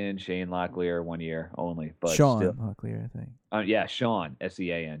 ex-Redskin, Shane Locklear, 1 year only. But Sean still, Locklear, I think. yeah, Sean,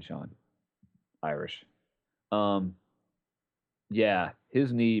 Sean, Sean, Irish. Yeah,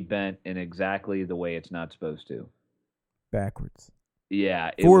 his knee bent in exactly the way it's not supposed to. Backwards.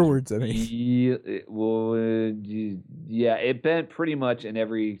 Yeah, Forwards, I mean. Yeah, it bent pretty much in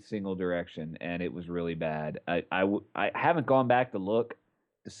every single direction, and it was really bad. I haven't gone back to look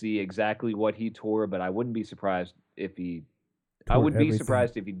to see exactly what he tore, but I wouldn't be surprised if he. I Tore would be everything.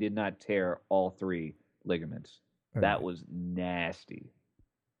 surprised if he did not tear all 3 ligaments. All That right. was nasty.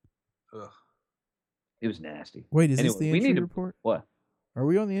 Ugh. It was nasty. Wait, is this Anyway, the we injury need to- report? What? Are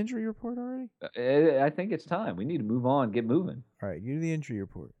we on the injury report already? I think it's time. We need to move on, get moving. All right, you do the injury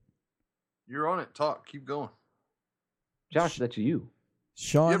report. You're on it. Talk. Keep going. Josh, that's you.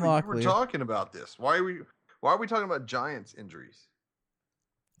 Sean Yeah, but you were Locklear. talking about this. Why are we talking about Giants injuries?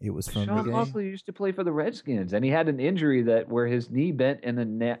 It was from Sean the game. Locklear used to play for the Redskins, and he had an injury where his knee bent in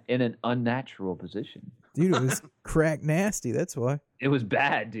an unnatural position. Dude, it was crack nasty. That's why. It was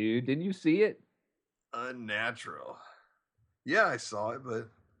bad, dude. Didn't you see it? Unnatural. Yeah, I saw it, but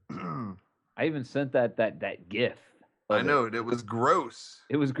I even sent that GIF. of I it. know it was gross.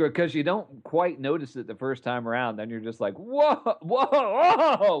 It was good because you don't quite notice it the first time around. Then you're just like,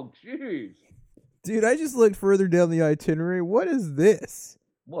 whoa, jeez. Dude, I just looked further down the itinerary. What is this?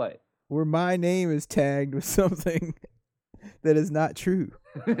 What? Where my name is tagged with something that is not true.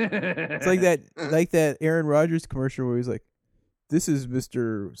 It's like that Aaron Rodgers commercial where he's like, "This is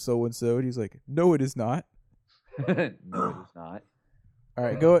Mr. So and so," and he's like, "No, it is not." No, it is not. All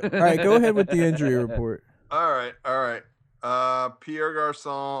right, go ahead with the injury report. All right. Pierre Garçon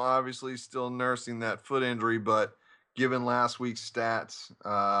obviously still nursing that foot injury, but given last week's stats,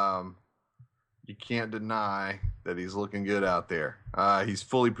 you can't deny that he's looking good out there. He's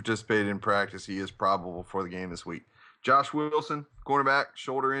fully participated in practice. He is probable for the game this week. Josh Wilson, cornerback,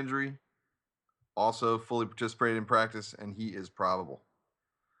 shoulder injury, also fully participated in practice, and he is probable.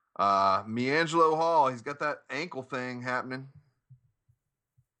 Miangelo Hall, he's got that ankle thing happening.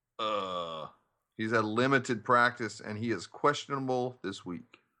 He's had limited practice, and he is questionable this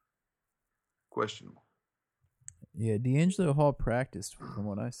week. Questionable. Yeah, D'Angelo Hall practiced from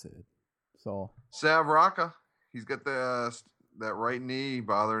what I said. So Sav Rocca, he's got that right knee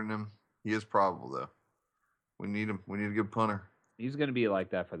bothering him. He is probable, though. We need him. We need a good punter. He's going to be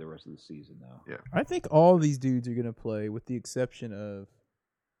like that for the rest of the season, though. Yeah. I think all these dudes are gonna play, with the exception of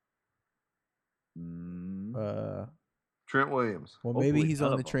Trent Williams. well, Hopefully maybe he's none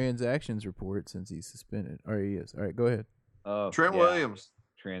on of the them. transactions report since he's suspended. Or he is. All right, go ahead. Oh, Trent yeah. Williams.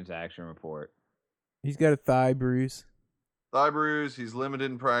 Transaction report. He's got a thigh bruise. Thigh bruise. He's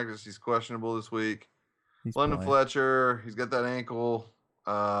limited in practice. He's questionable this week. He's London playing. Fletcher, he's got that ankle.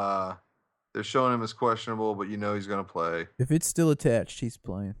 They're showing him as questionable, but you know he's going to play. If it's still attached, he's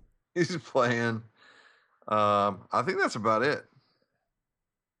playing. He's playing. I think that's about it.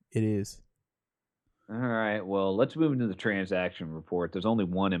 It is. All right, well, let's move into the transaction report. There's only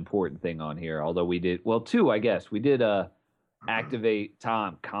one important thing on here, although we did, well, 2, I guess. We did activate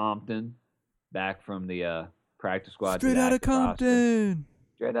Tom Compton back from the practice squad. to Straight the out of active roster. Compton.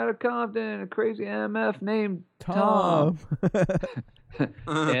 Straight out of Compton, a crazy MF named Tom.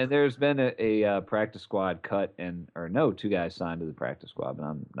 And there's been a practice squad cut, or no, 2 guys signed to the practice squad, but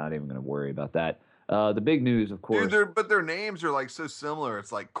I'm not even going to worry about that. The big news, of course, Dude, but their names are like so similar.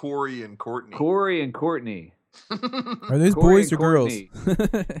 It's like Corey and Courtney. Corey and Courtney. Are those Corey boys or and girls?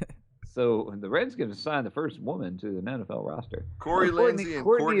 So the Redskins signed the first woman to an NFL roster. Corey Well, Lindsey and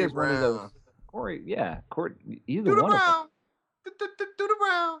Courtney is one of those. Brown. Corey, yeah, Courtney. Either Doodle one of them. Brown. Doodle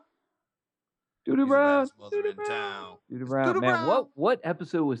Brown. Doodoo He's the Brown. best mother in town. Doodoo Brown. Doodoo Man, Brown. what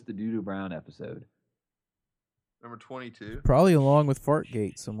episode was the Doodoo Brown episode? Number 22. Probably along with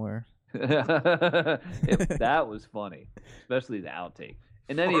Fartgate somewhere. That was funny, especially the outtake.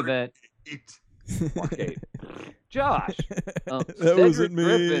 In any event, Fartgate. Josh, That Cedric wasn't me.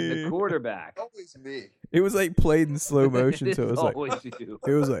 Griffin, the quarterback. Always me. It was like played in slow motion, It's so it was like always you.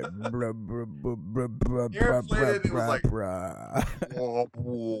 it was like bruh, bruh, bruh, bruh, bruh, You ever bruh, played it? It was bruh, like- bruh.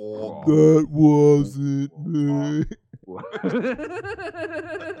 Wah, That wasn't me.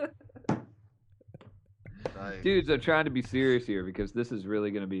 Nice. Dudes, I'm trying to be serious here because this is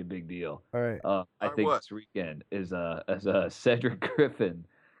really going to be a big deal. All right. I think what? this weekend is as Cedric Griffin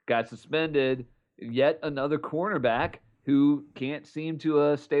got suspended. Yet another cornerback who can't seem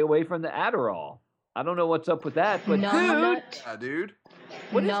to stay away from the Adderall. I don't know what's up with that, but dude, Numbnut. Yeah, dude.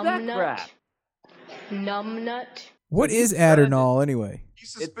 what is that Numbnut. crap? Numbnut. What is suspended. Adderall anyway?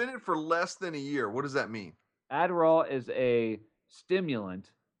 He's suspended for less than a year. What does that mean? Adderall is a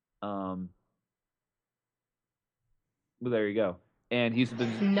stimulant. Well, there you go. And he's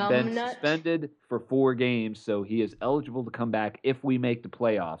been Numbnut. suspended for 4 games, so he is eligible to come back. If we make the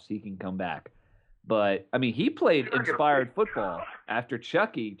playoffs, he can come back. But, I mean, he played inspired football after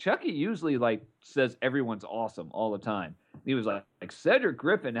Chucky. Chucky usually, says everyone's awesome all the time. He was like Cedric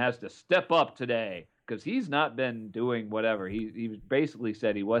Griffin has to step up today because he's not been doing whatever. He basically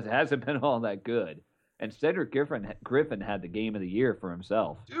said hasn't been all that good. And Cedric Griffin had the game of the year for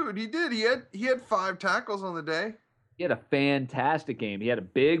himself. Dude, he did. He had 5 tackles on the day. He had a fantastic game. He had a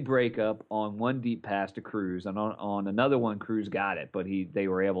big breakup on one deep pass to Cruz, and on another one, Cruz got it, but they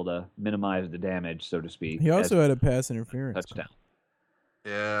were able to minimize the damage, so to speak. He also had a pass interference. Touchdown.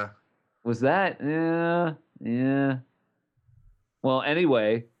 Yeah. Was that? Yeah. Well,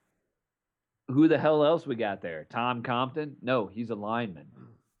 anyway, who the hell else we got there? Tom Compton? No, he's a lineman.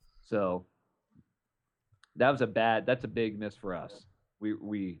 So that's a big miss for us.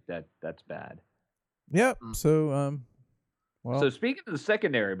 That's bad. Yep. So So speaking of the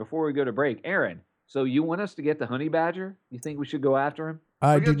secondary, before we go to break, Aaron, so you want us to get the Honey Badger? You think we should go after him?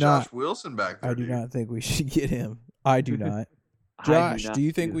 I We do got not. Josh Wilson back there. I do dude. not think we should get him. I do not. Josh, do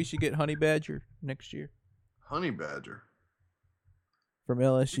you think we should get Honey Badger next year Honey Badger. from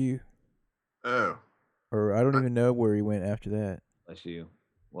LSU? Oh. Or I don't even know where he went after that. LSU.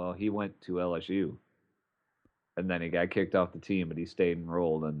 Well, he went to LSU, and then he got kicked off the team, but he stayed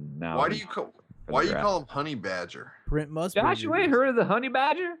enrolled, and now. Why do you call him Honey Badger? Brent Musburger. Josh, you ain't heard of the Honey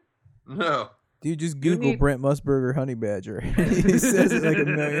Badger? No. Dude, just Google Brent Musburger Honey Badger. He says it like a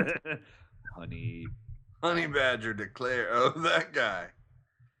million. Honey Badger declare. Oh, that guy.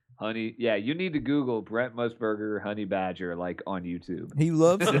 Honey, yeah, you need to Google Brent Musburger Honey Badger on YouTube. He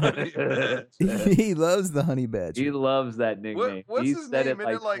loves the Honey Badger. he loves the Honey Badger. He loves that nickname. What's He his said name? it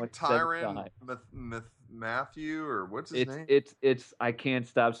Isn't it like 27 Tyron times. Matthew or what's his name? It's I can't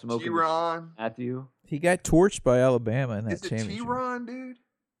stop smoking. T-Ron. Matthew. He got torched by Alabama in that Is it championship. T-Ron, dude?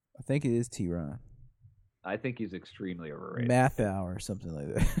 I think it is T-Ron. I think he's extremely overrated. Mathau or something like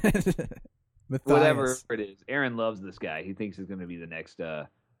that. Matthias. Whatever it is. Aaron loves this guy. He thinks he's going to be the next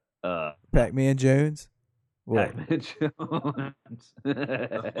Pac-Man Jones. What? Pac-Man Jones.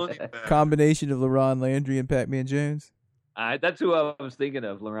 Combination of LaRon Landry and Pac-Man Jones. That's who I was thinking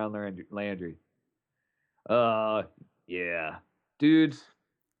of, LaRon Landry. Yeah. Dudes,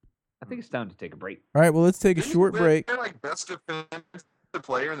 I think it's time to take a break. All right, well, let's take a Didn't short he break. win, like best defensive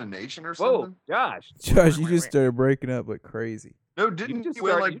player in the nation or Whoa, something? Josh. Josh, you just started breaking up like crazy. No, You didn't just he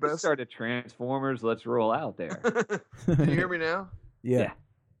win like you just best? started Transformers. Let's roll out there. Can you hear me now? Yeah.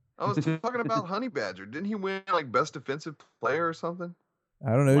 I was talking about Honey Badger. Didn't he win like best defensive player or something?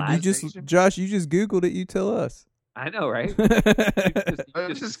 I don't know. Last Josh, you just Googled it. You tell us. I know, right? You I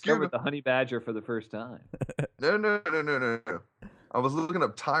just just discovered Googled- the Honey Badger for the first time. No. I was looking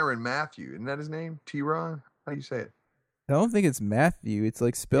up Tyron Matthew. Isn't that his name? T-Ron? How do you say it? I don't think it's Matthew. It's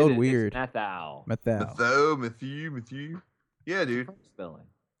like spelled weird. Mathau. Matthew. Yeah, dude. Spelling.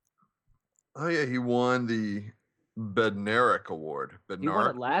 Oh, yeah, he won the Bednarik Award. He won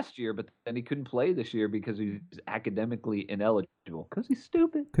it last year, but then he couldn't play this year because he was academically ineligible. Because he's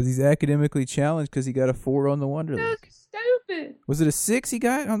stupid. Because he's academically challenged because he got a 4 on the Wonderlic. Stupid. Was it a 6 he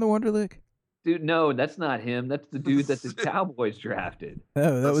got on the Wonderlic? Dude, no, that's not him. That's the dude that the Cowboys drafted.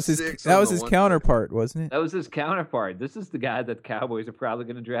 No, that A was his 6 that on was the his Wonderlic. counterpart, wasn't it? That was his counterpart. This is the guy that the Cowboys are probably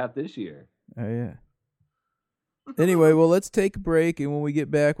going to draft this year. Oh yeah. Anyway, well, let's take a break, and when we get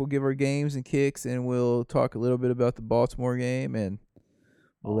back, we'll give our games and kicks, and we'll talk a little bit about the Baltimore game, and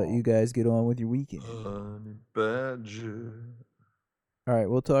we'll let you guys get on with your weekend. Honey Badger. All right,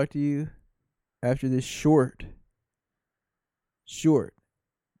 we'll talk to you after this short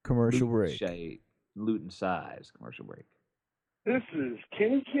commercial break. Luton size commercial break. This is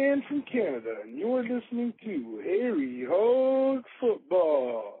Kenny Can from Canada, and you're listening to Harry Hog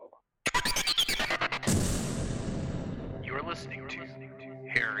Football. You're listening to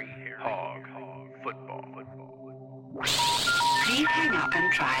Harry Hog Football. Please hang up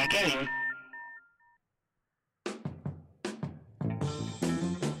and try again.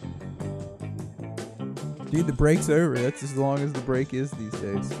 Dude, the break's over. That's as long as the break is these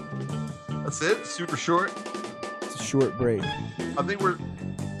days. That's it? Super short? It's a short break. I think we're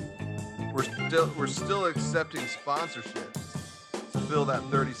still accepting sponsorships to fill that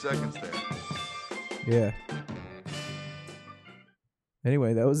 30 seconds there. Yeah.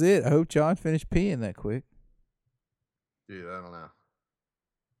 Anyway, that was it. I hope John finished peeing that quick. Dude, I don't know.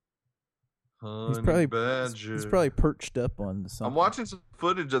 He's probably perched up on something. I'm watching some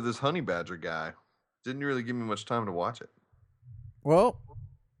footage of this Honey Badger guy. Didn't really give me much time to watch it. Well,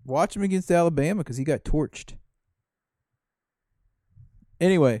 watch him against Alabama because he got torched.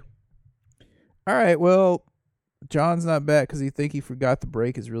 Anyway. All right, well, John's not back because he forgot the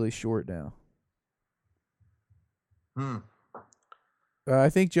break is really short now. I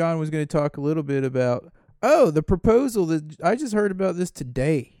think John was going to talk a little bit about the proposal that I just heard about this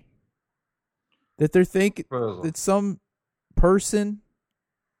today. That they're thinking that some person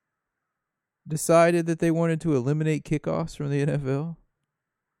decided that they wanted to eliminate kickoffs from the NFL.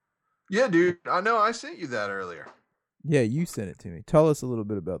 Yeah, dude. I know. I sent you that earlier. Yeah, you sent it to me. Tell us a little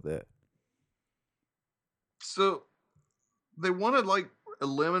bit about that. So they want to like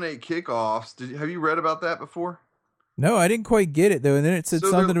eliminate kickoffs. Have you read about that before? No, I didn't quite get it though. And then it said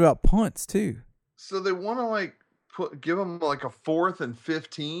something about punts too. So they want to like give them like a 4th and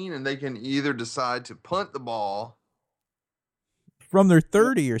 15, and they can either decide to punt the ball from their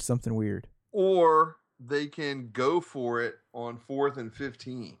 30 or something weird, or they can go for it on 4th and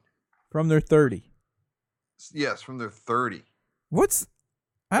 15 from their 30. Yes, from their 30.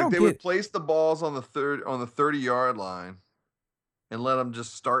 I don't they get would place the balls on the 30-yard line and let them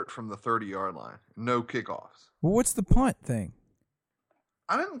just start from the 30-yard line. No kickoffs. Well, what's the punt thing?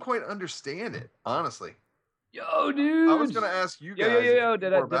 I didn't quite understand it, honestly. Yo, dude. I was going to ask you guys. Yo.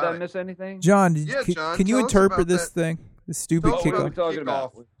 Did I miss anything? John, John, can you interpret this thing? This stupid kickoff? What are we talking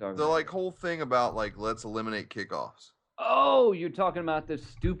about? The like whole thing about like let's eliminate kickoffs. Oh, you're talking about this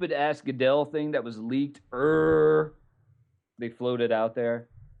stupid ass Goodell thing that was leaked. They floated out there.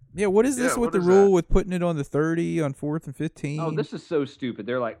 Yeah, what is this with the rule with putting it on the 30 on 4th and 15? Oh, this is so stupid.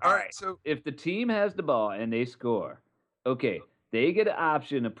 They're like, all right, so if the team has the ball and they score, okay, they get an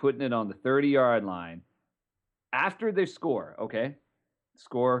option of putting it on the 30-yard line after they score, okay?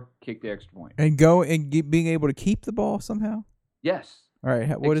 Score, kick the extra point. And being able to keep the ball somehow? Yes. All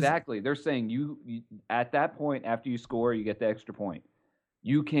right, what exactly. They're saying you at that point after you score, you get the extra point.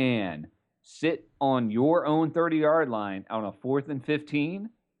 You can sit on your own 30-yard line on a 4th and 15,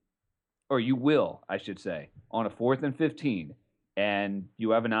 or you will, I should say, on a 4th and 15, and you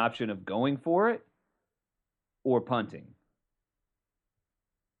have an option of going for it or punting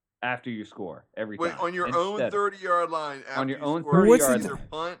after you score every time. Wait, on your own 30-yard line after on your you own score, 30-yard either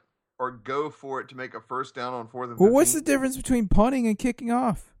punt or go for it to make a first down on 4th and 15? Well, what's the difference between punting and kicking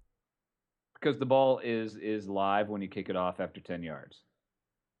off? Because the ball is live when you kick it off after 10 yards.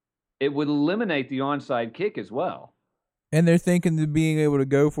 It would eliminate the onside kick as well. And they're thinking that being able to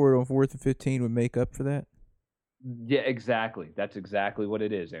go for it on 4th and 15 would make up for that? Yeah, exactly. That's exactly what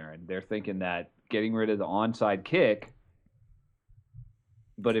it is, Aaron. They're thinking that getting rid of the onside kick,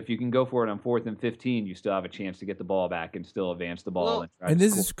 but if you can go for it on 4th and 15, you still have a chance to get the ball back and still advance the ball. And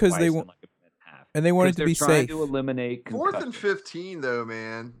this is because they want, and they want it to be safe. They're trying to eliminate 4th and 15, though,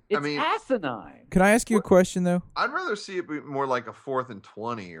 man. It's asinine. Can I ask you a question, though? I'd rather see it be more like a 4th and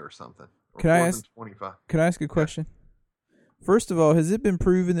 20 or something. Or Can I 4th ask? and 25. Can I ask a question? First of all, has it been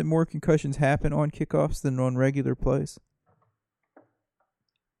proven that more concussions happen on kickoffs than on regular plays?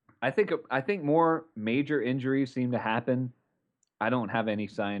 I think more major injuries seem to happen. I don't have any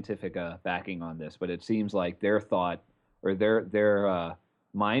scientific backing on this, but it seems like their thought or their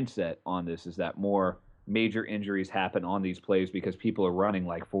mindset on this is that more major injuries happen on these plays because people are running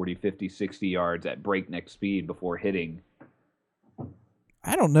like 40, 50, 60 yards at breakneck speed before hitting.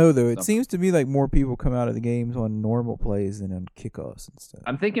 I don't know, though. It seems to me like more people come out of the games on normal plays than on kickoffs and stuff.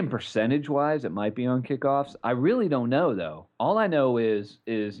 I'm thinking percentage-wise, it might be on kickoffs. I really don't know, though. All I know is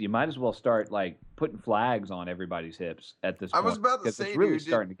you might as well start like putting flags on everybody's hips at this point. I was about to say, it's really dude,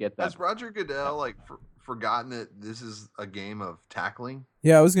 starting to get that. Has Roger Goodell like forgotten that this is a game of tackling?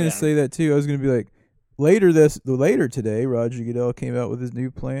 Yeah, I was going to say that too. I was going to be like, later today, Roger Goodell came out with his new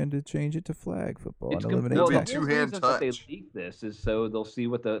plan to change it to flag football and eliminate the tackling. two-hand reason that they touch. leak this is so they'll see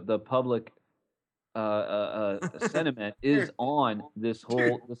what the public sentiment is on this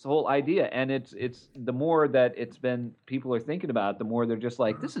whole idea, and it's the more that people are thinking about it, the more they're just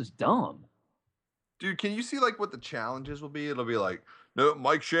like, this is dumb. Dude, can you see like what the challenges will be? It'll be like, no,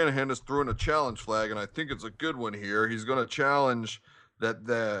 Mike Shanahan is throwing a challenge flag, and I think it's a good one here. He's going to challenge that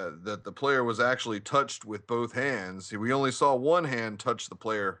the player was actually touched with both hands. We only saw one hand touch the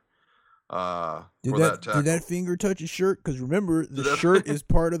player. Did that finger touch his shirt? Because remember, the shirt is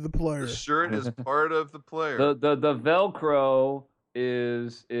part of the player. The shirt is part of the player. The Velcro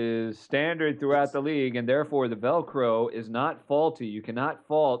is standard throughout the league, and therefore the Velcro is not faulty. You cannot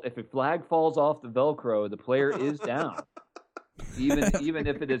fault if a flag falls off the Velcro, the player is down. even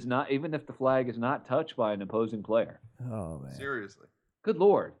if it is not, even if the flag is not touched by an opposing player. Oh man! Seriously. Good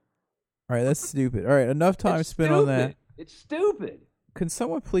Lord. All right, that's stupid. All right, enough time spent on that. It's stupid. Can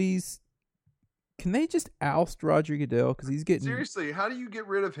someone please? Can they just oust Roger Goodell because he's getting? Seriously, how do you get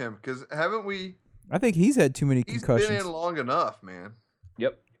rid of him? Because haven't we? I think he's had too many concussions. He's been in long enough, man.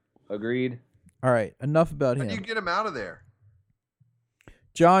 Yep, agreed. All right, enough about How him. do you get him out of there?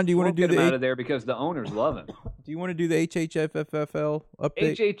 John, do you want Won't to do get him the out of there because the owners love him. Do you want to do the HHFFL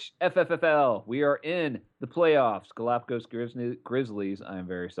update? HHFFFL. We are in the playoffs. Galapagos Grizzlies. I am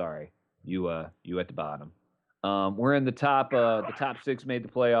very sorry. You at the bottom. We're in the top. The top 6 made the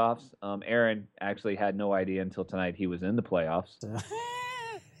playoffs. Aaron actually had no idea until tonight he was in the playoffs.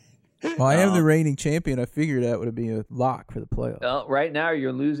 Well, I am the reigning champion. I figured that would be a lock for the playoffs. Right now,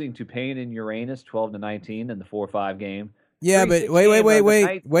 you're losing to Payne and Uranus, 12-19 in the 4-5 game. Yeah, but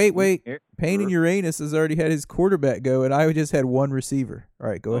 3-6 wait. Here. Payne and Uranus has already had his quarterback go, and I just had one receiver. All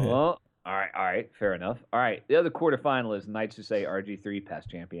right, go ahead. All right, fair enough. All right, the other quarterfinalist, Knights to say RG3, past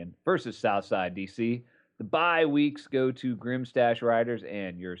champion, versus Southside DC. The bye weeks go to Grimstash Riders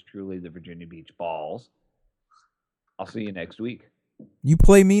and yours truly, the Virginia Beach Balls. I'll see you next week. You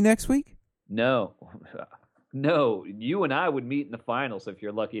play me next week? No, you and I would meet in the finals if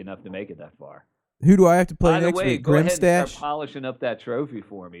you're lucky enough to make it that far. Who do I have to play By the next way, week? go ahead and start Grimstash? polishing up that trophy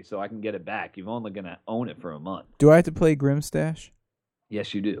for me so I can get it back. You're only going to own it for a month. Do I have to play Grimstash?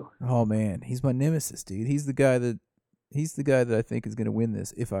 Yes, you do. Oh man, he's my nemesis, dude. He's the guy that I think is going to win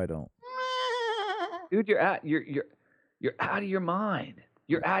this if I don't. Dude, you're out of your mind.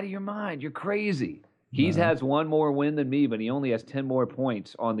 You're out of your mind. You're crazy. He has one more win than me, but he only has 10 more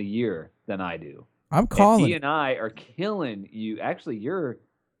points on the year than I do. I'm calling. And he and I are killing you. Actually, you're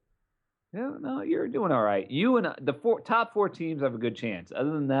doing all right. You and the top 4 teams have a good chance.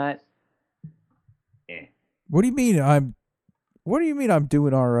 Other than that, What do you mean I'm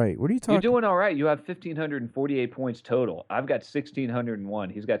doing all right? What are you talking? You're doing all right. You have 1,548 points total. I've got 1,601.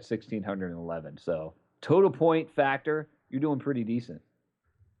 He's got 1,611. So total point factor, you're doing pretty decent.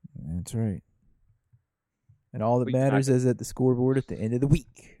 That's right. And all that matters is at the scoreboard at the end of the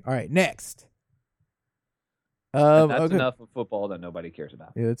week. All right, next. That's okay. enough of football that nobody cares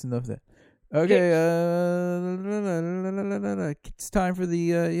about. Yeah, that's enough of that. Okay, it's time for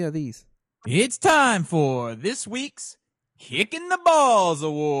these. It's time for this week's Kicking the Balls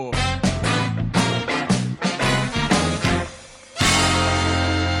Award.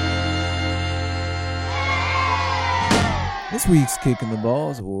 This week's Kicking the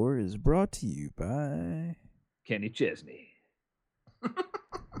Balls Award is brought to you by Kenny Chesney.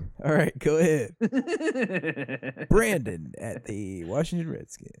 All right, go ahead. Brandon at the Washington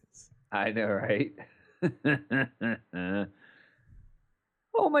Redskins. I know, right?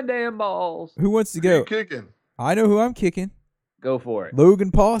 Oh, my damn balls. Who wants to go? Kicking. I know who I'm kicking. Go for it.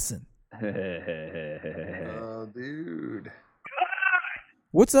 Logan Pawson. Oh, dude.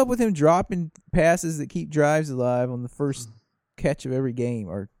 What's up with him dropping passes that keep drives alive on the first catch of every game,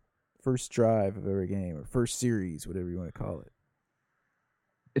 or first drive of every game, or first series, whatever you want to call it?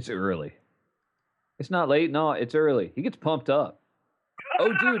 It's early. It's not late. No, it's early. He gets pumped up.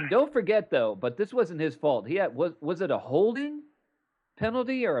 Oh, dude, don't forget, though, but this wasn't his fault. He had was it a holding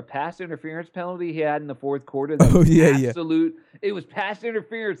penalty or a pass interference penalty he had in the fourth quarter? That was absolute. It was pass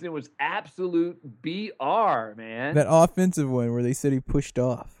interference, and it was absolute BR, man. That offensive one where they said he pushed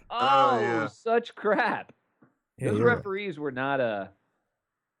off. Oh, yeah. Such crap. Yeah, Those you're right. referees were not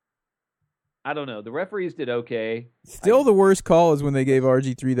I don't know. The referees did okay. Still, the worst call is when they gave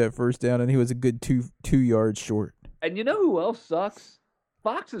RG3 that first down, and he was a good two yards short. And you know who else sucks?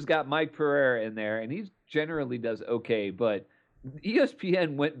 Fox has got Mike Pereira in there, and he generally does okay, but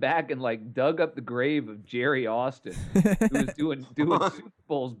ESPN went back and dug up the grave of Jerry Austin, who was doing Super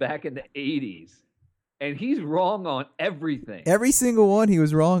Bowls back in the 80s. And he's wrong on everything. Every single one he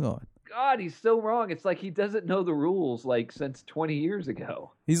was wrong on. God, he's so wrong. It's like he doesn't know the rules since 20 years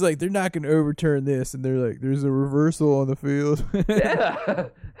ago. He's like, they're not going to overturn this, and they're like, there's a reversal on the field. Yeah.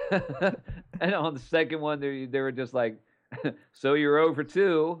 And on the second one, they were just like, so you're over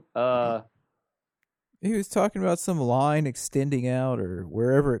 2. He was talking about some line extending out or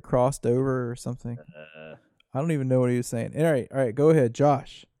wherever it crossed over or something. I don't even know what he was saying. All right, go ahead,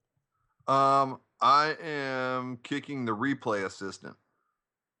 Josh. I am kicking the replay assistant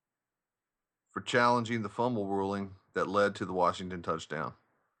for challenging the fumble ruling that led to the Washington touchdown.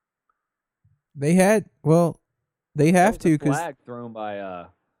 They have to because flag thrown by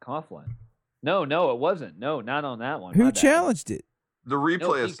Coughlin. No, it wasn't. No, not on that one. Who challenged it? The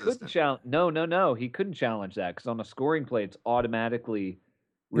replay assistant. No, he couldn't challenge that because on a scoring play, it's automatically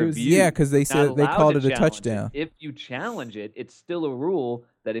reviewed. Yeah, because they said they called it a touchdown. If you challenge it, it's still a rule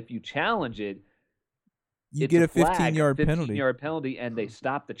that if you challenge it, you get a 15-yard penalty. 15-yard penalty, and they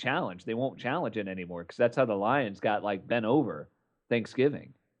stop the challenge. They won't challenge it anymore because that's how the Lions got bent over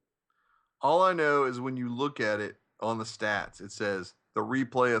Thanksgiving. All I know is when you look at it on the stats, it says the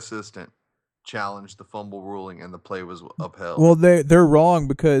replay assistant challenged the fumble ruling and the play was upheld. Well, they're wrong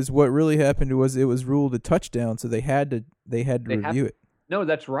because what really happened was it was ruled a touchdown, so they had to review it. No,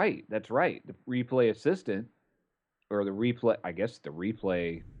 that's right. That's right. The replay assistant or the replay. I guess the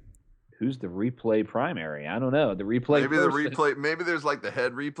replay. Who's the replay primary? I don't know. The replay. Maybe person. the replay. Maybe there's like the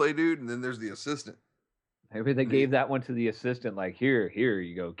head replay dude, and then there's the assistant. Maybe they gave that one to the assistant. Like here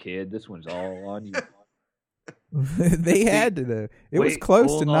you go, kid. This one's all on you. They had to though. It was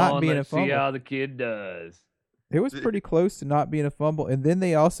close to not being a fumble. See how the kid does. It was pretty close to not being a fumble, and then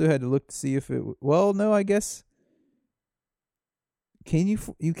they also had to look to see if it. Well, no, I guess.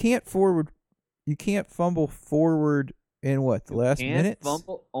 You can't fumble forward in what the last minutes?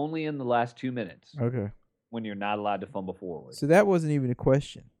 Fumble only in the last 2 minutes. Okay. When you're not allowed to fumble forward. So that wasn't even a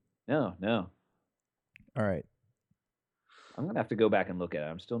question. No. All right. I'm gonna have to go back and look at it.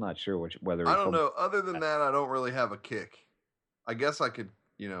 I'm still not sure whether. I don't know. Other than that, I don't really have a kick. I guess I could.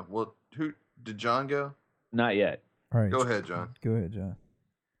 Well, who did John go? Not yet. All right. Go ahead, John. Go ahead, John.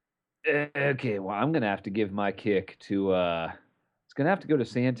 Okay. Well, I'm gonna have to give my kick to. It's gonna have to go to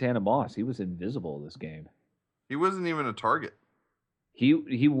Santana Moss. He was invisible this game. He wasn't even a target. He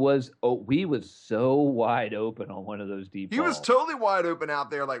was. Oh, he was so wide open on one of those deep. He balls. was totally wide open out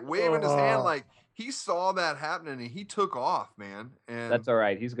there, like waving his hand, like he saw that happening and he took off, man. And that's all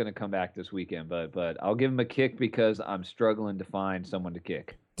right. He's going to come back this weekend, but I'll give him a kick because I'm struggling to find someone to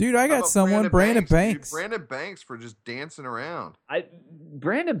kick. Dude, I got someone, Brandon Banks. Dude, Brandon Banks for just dancing around.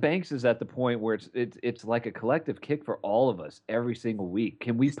 Brandon Banks is at the point where it's like a collective kick for all of us every single week.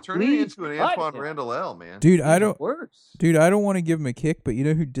 Can we turn it into an Antoine Randall L, man? Dude, I don't want to give him a kick, but you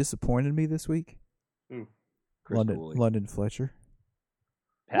know who disappointed me this week? Who? London Fletcher.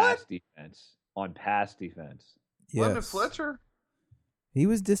 Pass defense. On pass defense. Yes. London Fletcher? He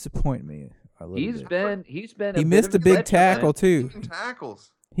was disappointing me a little bit. He's been He missed a big tackle too.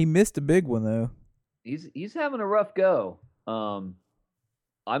 Tackles. He missed a big one though. He's having a rough go. I'm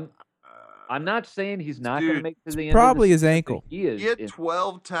not saying he's not going to make it to the end. Probably his ankle. He had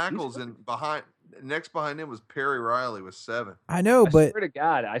 12 tackles, and next behind him was Perry Riley with 7. I know, but I swear to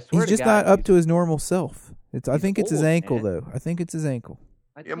God, he's just not up to his normal self. I think it's his ankle, man. though. I think it's his ankle.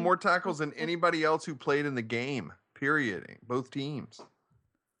 He had more tackles than anybody else who played in the game. Period. Both teams.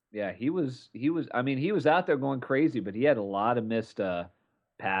 Yeah, he was. I mean, he was out there going crazy, but he had a lot of missed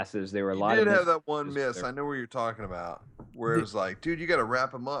passes. There were a lot. He did of have that one miss. I know what you're talking about. Where it was like, dude, you got to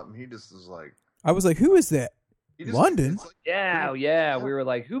wrap him up, and he just was like. I was like, who is that? London? Like, yeah. We were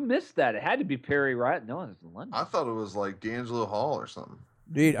like, who missed that? It had to be Perry Wright. No, it was London. I thought it was like D'Angelo Hall or something.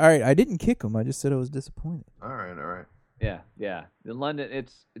 Dude, all right. I didn't kick him. I just said I was disappointed. All right. Yeah. In London,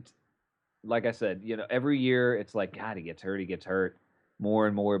 it's like I said, every year it's like, God, he gets hurt more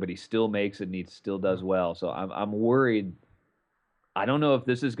and more, but he still makes it and he still does well. So I'm worried. I don't know if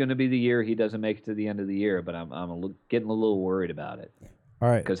this is going to be the year he doesn't make it to the end of the year, but I'm getting a little worried about it. All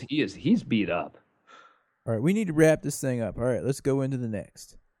right. Because he's beat up. All right, we need to wrap this thing up. All right, let's go into the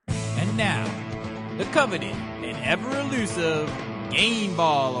next. And now, the coveted and ever-elusive Game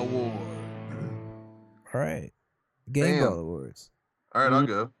Ball Award. All right. Game Ball Awards. All right, I'll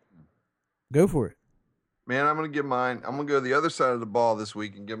go. Go for it. Man, I'm going to give mine. I'm going to go the other side of the ball this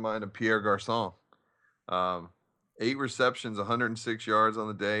week and give mine to Pierre Garçon. 8 receptions, 106 yards on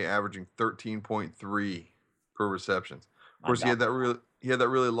the day, averaging 13.3 per reception. Of course, he had that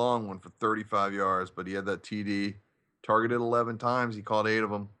really long one for 35 yards, but he had that TD, targeted 11 times. He caught 8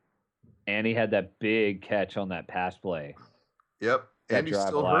 of them. And he had that big catch on that pass play. Yep, and he's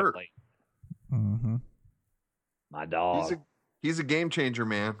still hurt. Mm-hmm. My dog. He's a game changer,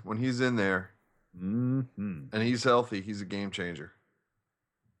 man. When he's in there, and he's healthy, he's a game changer.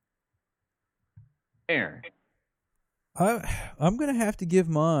 Aaron, I'm gonna have to give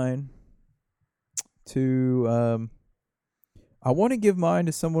mine to. I want to give mine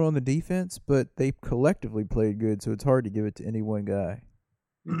to someone on the defense, but they collectively played good, so it's hard to give it to any one guy.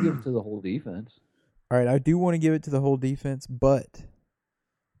 You give it to the whole defense. All right, I do want to give it to the whole defense, but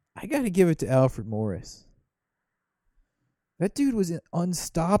I got to give it to Alfred Morris. That dude was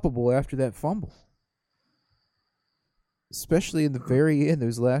unstoppable after that fumble. Especially in the very end,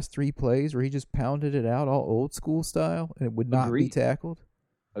 those last 3 plays where he just pounded it out all old school style and it would not be tackled.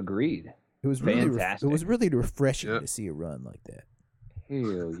 Agreed. It was fantastic. It was really refreshing to see a run like that.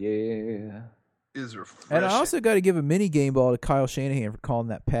 Hell yeah. Is refreshing. And I also got to give a mini game ball to Kyle Shanahan for calling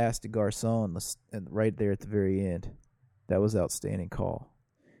that pass to Garçon right there at the very end. That was outstanding call.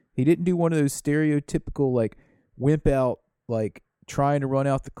 He didn't do one of those stereotypical like wimp out, like trying to run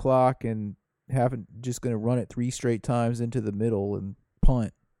out the clock and just going to run it 3 straight times into the middle and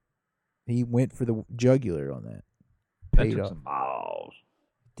punt. He went for the jugular on that. That took some balls.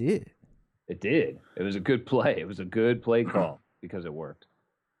 Did. It did. It was a good play. It was a good play call because it worked.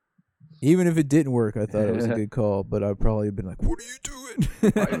 Even if it didn't work, I thought it was a good call, but I'd probably have been like, what are you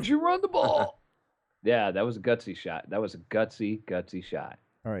doing? Why did you run the ball? Yeah, that was a gutsy shot. That was a gutsy shot.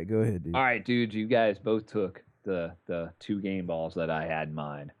 All right, go ahead, dude. All right, dude, you guys both took the 2 game balls that I had in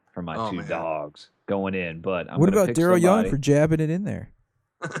mind for my 2 dogs going in, but I'm what gonna about pick Daryl Young somebody. for jabbing it in there?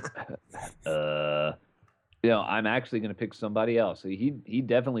 I'm actually going to pick somebody else. He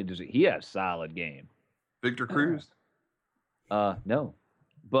definitely does. He has a solid game. Victor Cruz? No.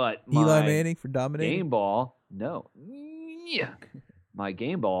 But Eli my Manning for dominating? game ball, no. Yeah. My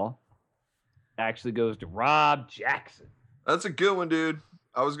game ball actually goes to Rob Jackson. That's a good one, dude.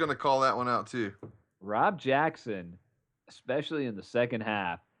 I was going to call that one out, too. Rob Jackson, especially in the second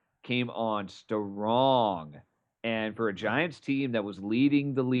half, came on strong. And for a Giants team that was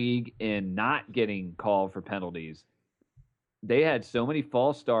leading the league in not getting called for penalties, they had so many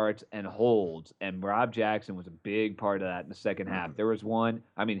false starts and holds, and Rob Jackson was a big part of that in the second half. There was one,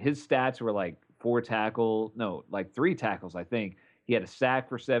 I mean, his stats were like 3 tackles, I think. He had a sack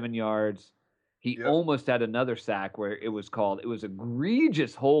for 7 yards. He almost had another sack where it was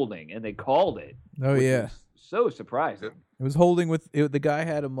egregious holding, and they called it. Oh, yeah. Was so surprising. It was holding with the guy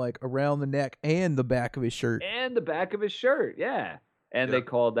had him like around the neck and the back of his shirt. And the back of his shirt, yeah. And they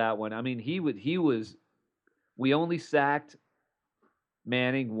called that one. I mean, we only sacked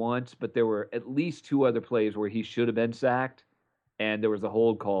Manning once, but there were at least 2 other plays where he should have been sacked, and there was a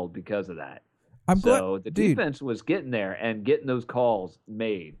hold called because of that. So the defense was getting there and getting those calls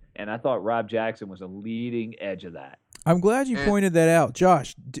made, and I thought Rob Jackson was a leading edge of that. I'm glad you pointed that out.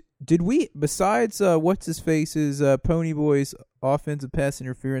 Josh, did we, besides what's-his-face's Ponyboy's offensive pass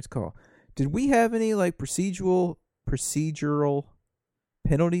interference call, did we have any like procedural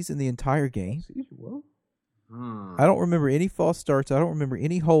penalties in the entire game? Procedural? I don't remember any false starts. I don't remember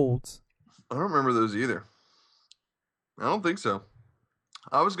any holds. I don't remember those either. I don't think so.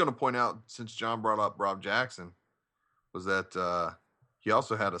 I was going to point out, since John brought up Rob Jackson, was that he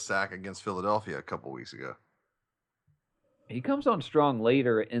also had a sack against Philadelphia a couple weeks ago. He comes on strong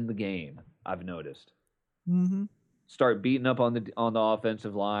later in the game, I've noticed. Mm-hmm. Start beating up on the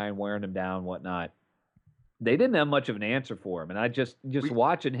offensive line, wearing him down, whatnot. They didn't have much of an answer for him, and I just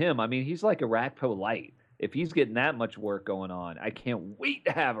watching him, I mean, he's like a Rakpo light. If he's getting that much work going on, I can't wait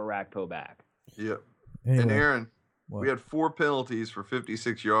to have a Rakpo back. Yep. Anyway, and Aaron, what? we had 4 penalties for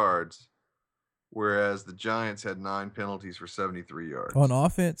 56 yards, whereas the Giants had 9 penalties for 73 yards. On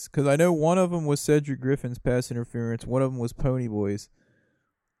offense? Because I know one of them was Cedric Griffin's pass interference. One of them was Ponyboy's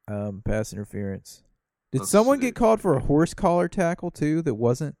pass interference. Did someone get called for a horse collar tackle, too, that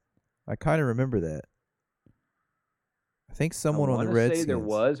wasn't? I kind of remember that. I think someone on the Redskins. I want to say there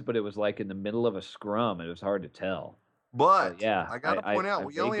was, but it was like in the middle of a scrum. It was hard to tell. But yeah, I got to point out,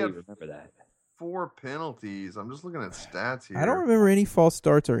 we only had remember that. 4 penalties. I'm just looking at stats here. I don't remember any false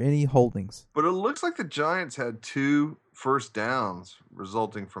starts or any holdings. But it looks like the Giants had 2 first downs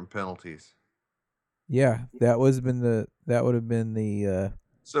resulting from penalties. Yeah, that would have been the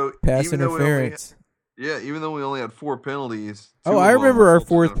so pass interference. Even though we only had 4 penalties. Oh, I remember our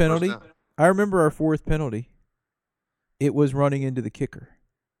 4th penalty. I remember our 4th penalty. It was running into the kicker.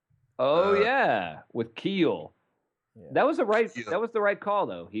 Oh yeah, with Keel. Yeah. That was the right call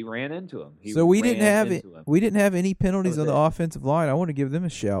though. He ran into him. We didn't have any penalties on the offensive line. I want to give them a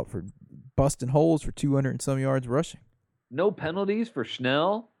shout for busting holes for 200 and some yards rushing. No penalties for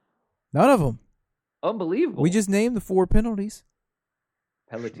Schnell? None of them. Unbelievable. We just named the 4 penalties.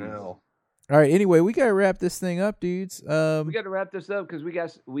 Schnell. All right, anyway, we got to wrap this thing up, dudes. We got to wrap this up because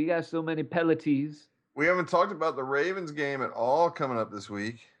we got so many penalties. We haven't talked about the Ravens game at all coming up this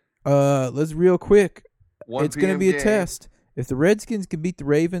week. Let's real quick. 1 It's going to be a game. test. If the Redskins can beat the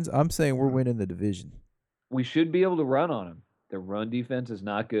Ravens, I'm saying we're winning the division. We should be able to run on them. Their run defense is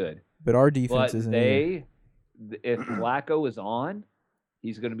not good. But our defense isn't either. If Flacco is on,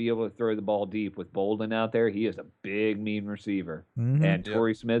 he's going to be able to throw the ball deep. With Bolden out there, he is a big, mean receiver. Mm-hmm. And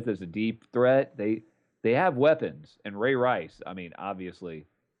Torrey Smith is a deep threat. They have weapons. And Ray Rice, I mean, obviously,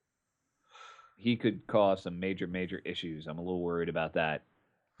 he could cause some major, major issues. I'm a little worried about that.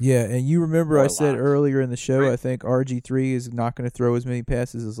 Yeah, and you remember I said earlier in the show, I think RG3 is not going to throw as many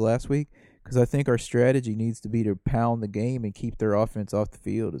passes as last week because I think our strategy needs to be to pound the game and keep their offense off the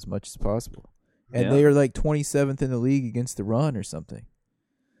field as much as possible. And they are like 27th in the league against the run or something.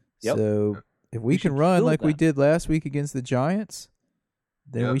 Yep. So if we can run like we did last week against the Giants,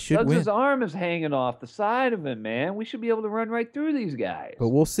 then we should win. His arm is hanging off the side of him, man. We should be able to run right through these guys. But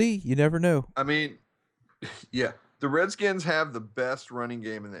we'll see. You never know. I mean, yeah. The Redskins have the best running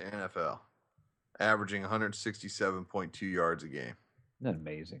game in the NFL, averaging 167.2 yards a game. Isn't that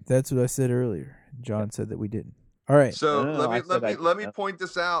amazing? That's what I said earlier. John said that we didn't. All right. So No, let me point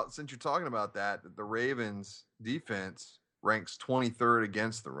this out since you're talking about that the Ravens defense ranks 23rd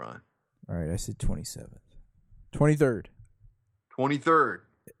against the run. All right, I said 27th. 23rd. 23rd.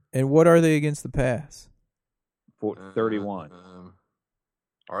 And what are they against the pass? 31.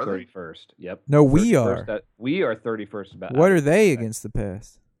 Are they? 31st. Yep. No, we are. We are 31st. About What are they against the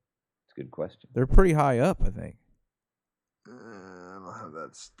pass? That's a good question. They're pretty high up, I think. I don't have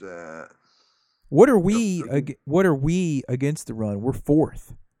that stat. What are we? What are we against the run? We're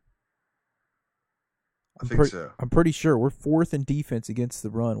 4th. I think so. I'm pretty sure we're 4th in defense against the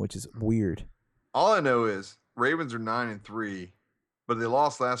run, which is weird. All I know is Ravens are 9-3, but they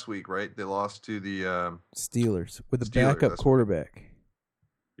lost last week, right? They lost to the Steelers with a Steelers, backup that's quarterback.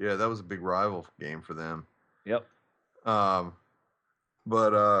 Yeah, that was a big rival game for them. Yep. But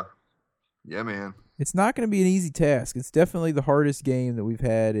yeah, man. It's not going to be an easy task. It's definitely the hardest game that we've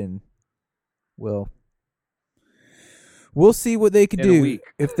had in, well, we'll see what they can In a do. week.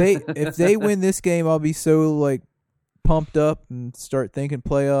 If they win this game, I'll be so like pumped up and start thinking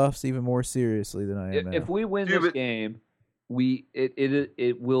playoffs even more seriously than I am now. If we win this game,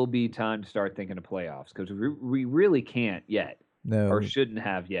 it will be time to start thinking of playoffs because we really can't yet. No. Or shouldn't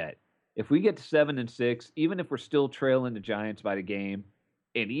have yet. If we get to 7-6, even if we're still trailing the Giants by the game,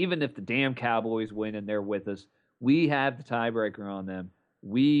 and even if the damn Cowboys win and they're with us, we have the tiebreaker on them.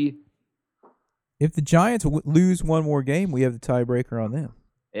 If the Giants lose one more game, we have the tiebreaker on them.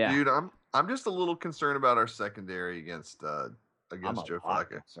 Yeah, Dude, I'm just a little concerned about our secondary against Joe Flacco.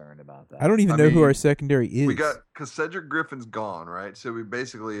 Concerned about that. I don't even know who our secondary is. We got because Cedric Griffin's gone, right? So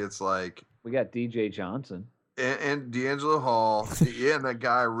it's like we got DJ Johnson and D'Angelo Hall, yeah, and that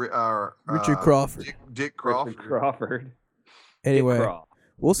guy Richard Crawford, Dick Crawford. Richard Crawford. Anyway,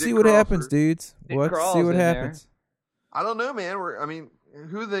 we'll see what happens, dudes. We'll have to see what happens. I don't know, man.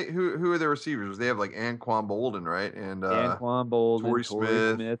 Who are their receivers? They have like Anquan Bolden, right? And Anquan Bolden, Torrey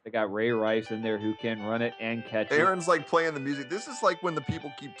Smith. Smith. They got Ray Rice in there who can run it and catch it. Aaron's like playing the music. This is like when the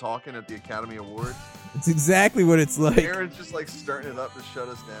people keep talking at the Academy Awards. It's exactly what it's like. Aaron's just like starting it up to shut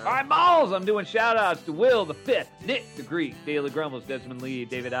us down. All right, Balls. I'm doing shout-outs to Will the Fifth, Nick the Greek, Daily Grumbles, Desmond Lee,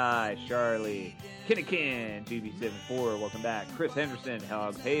 David I, Charlie, Kenny Ken, GB74, welcome back, Chris Henderson,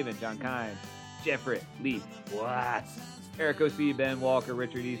 Hog Haven, John Kine, Jeffrey Lee, what? Eric O.C., Ben Walker,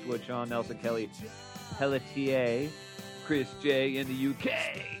 Richard Eastwood, Sean Nelson, Kelly Pelletier, Chris J. in the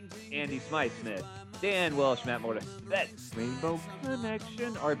UK, Andy Smythe-Smith, Dan Welsh, Matt Mortis, that's Rainbow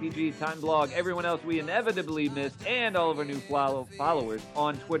Connection, RPG, Time Blog, everyone else we inevitably missed, and all of our new followers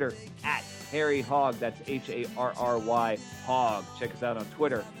on Twitter at Harry Hog. That's Harry Hog. Check us out on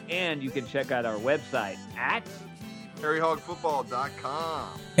Twitter. And you can check out our website at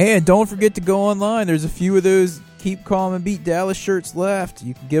HarryHogFootball.com. And don't forget to go online. There's a few of those Keep Calm and Beat Dallas shirts left.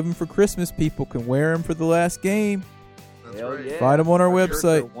 You can give them for Christmas. People can wear them for the last game. That's right. Yeah. Find them on our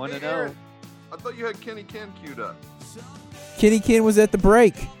website. 1-0. I thought you had Kenny Ken queued up. Kenny Ken was at the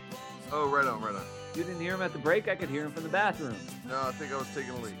break. Oh, right on. You didn't hear him at the break? I could hear him from the bathroom. No, I think I was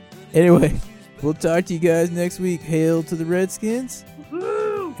taking a leak. Anyway, we'll talk to you guys next week. Hail to the Redskins.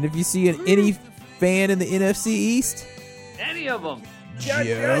 Woo! And if you see any fan in the NFC East, Any of them.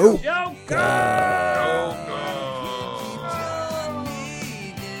 Joe. Go!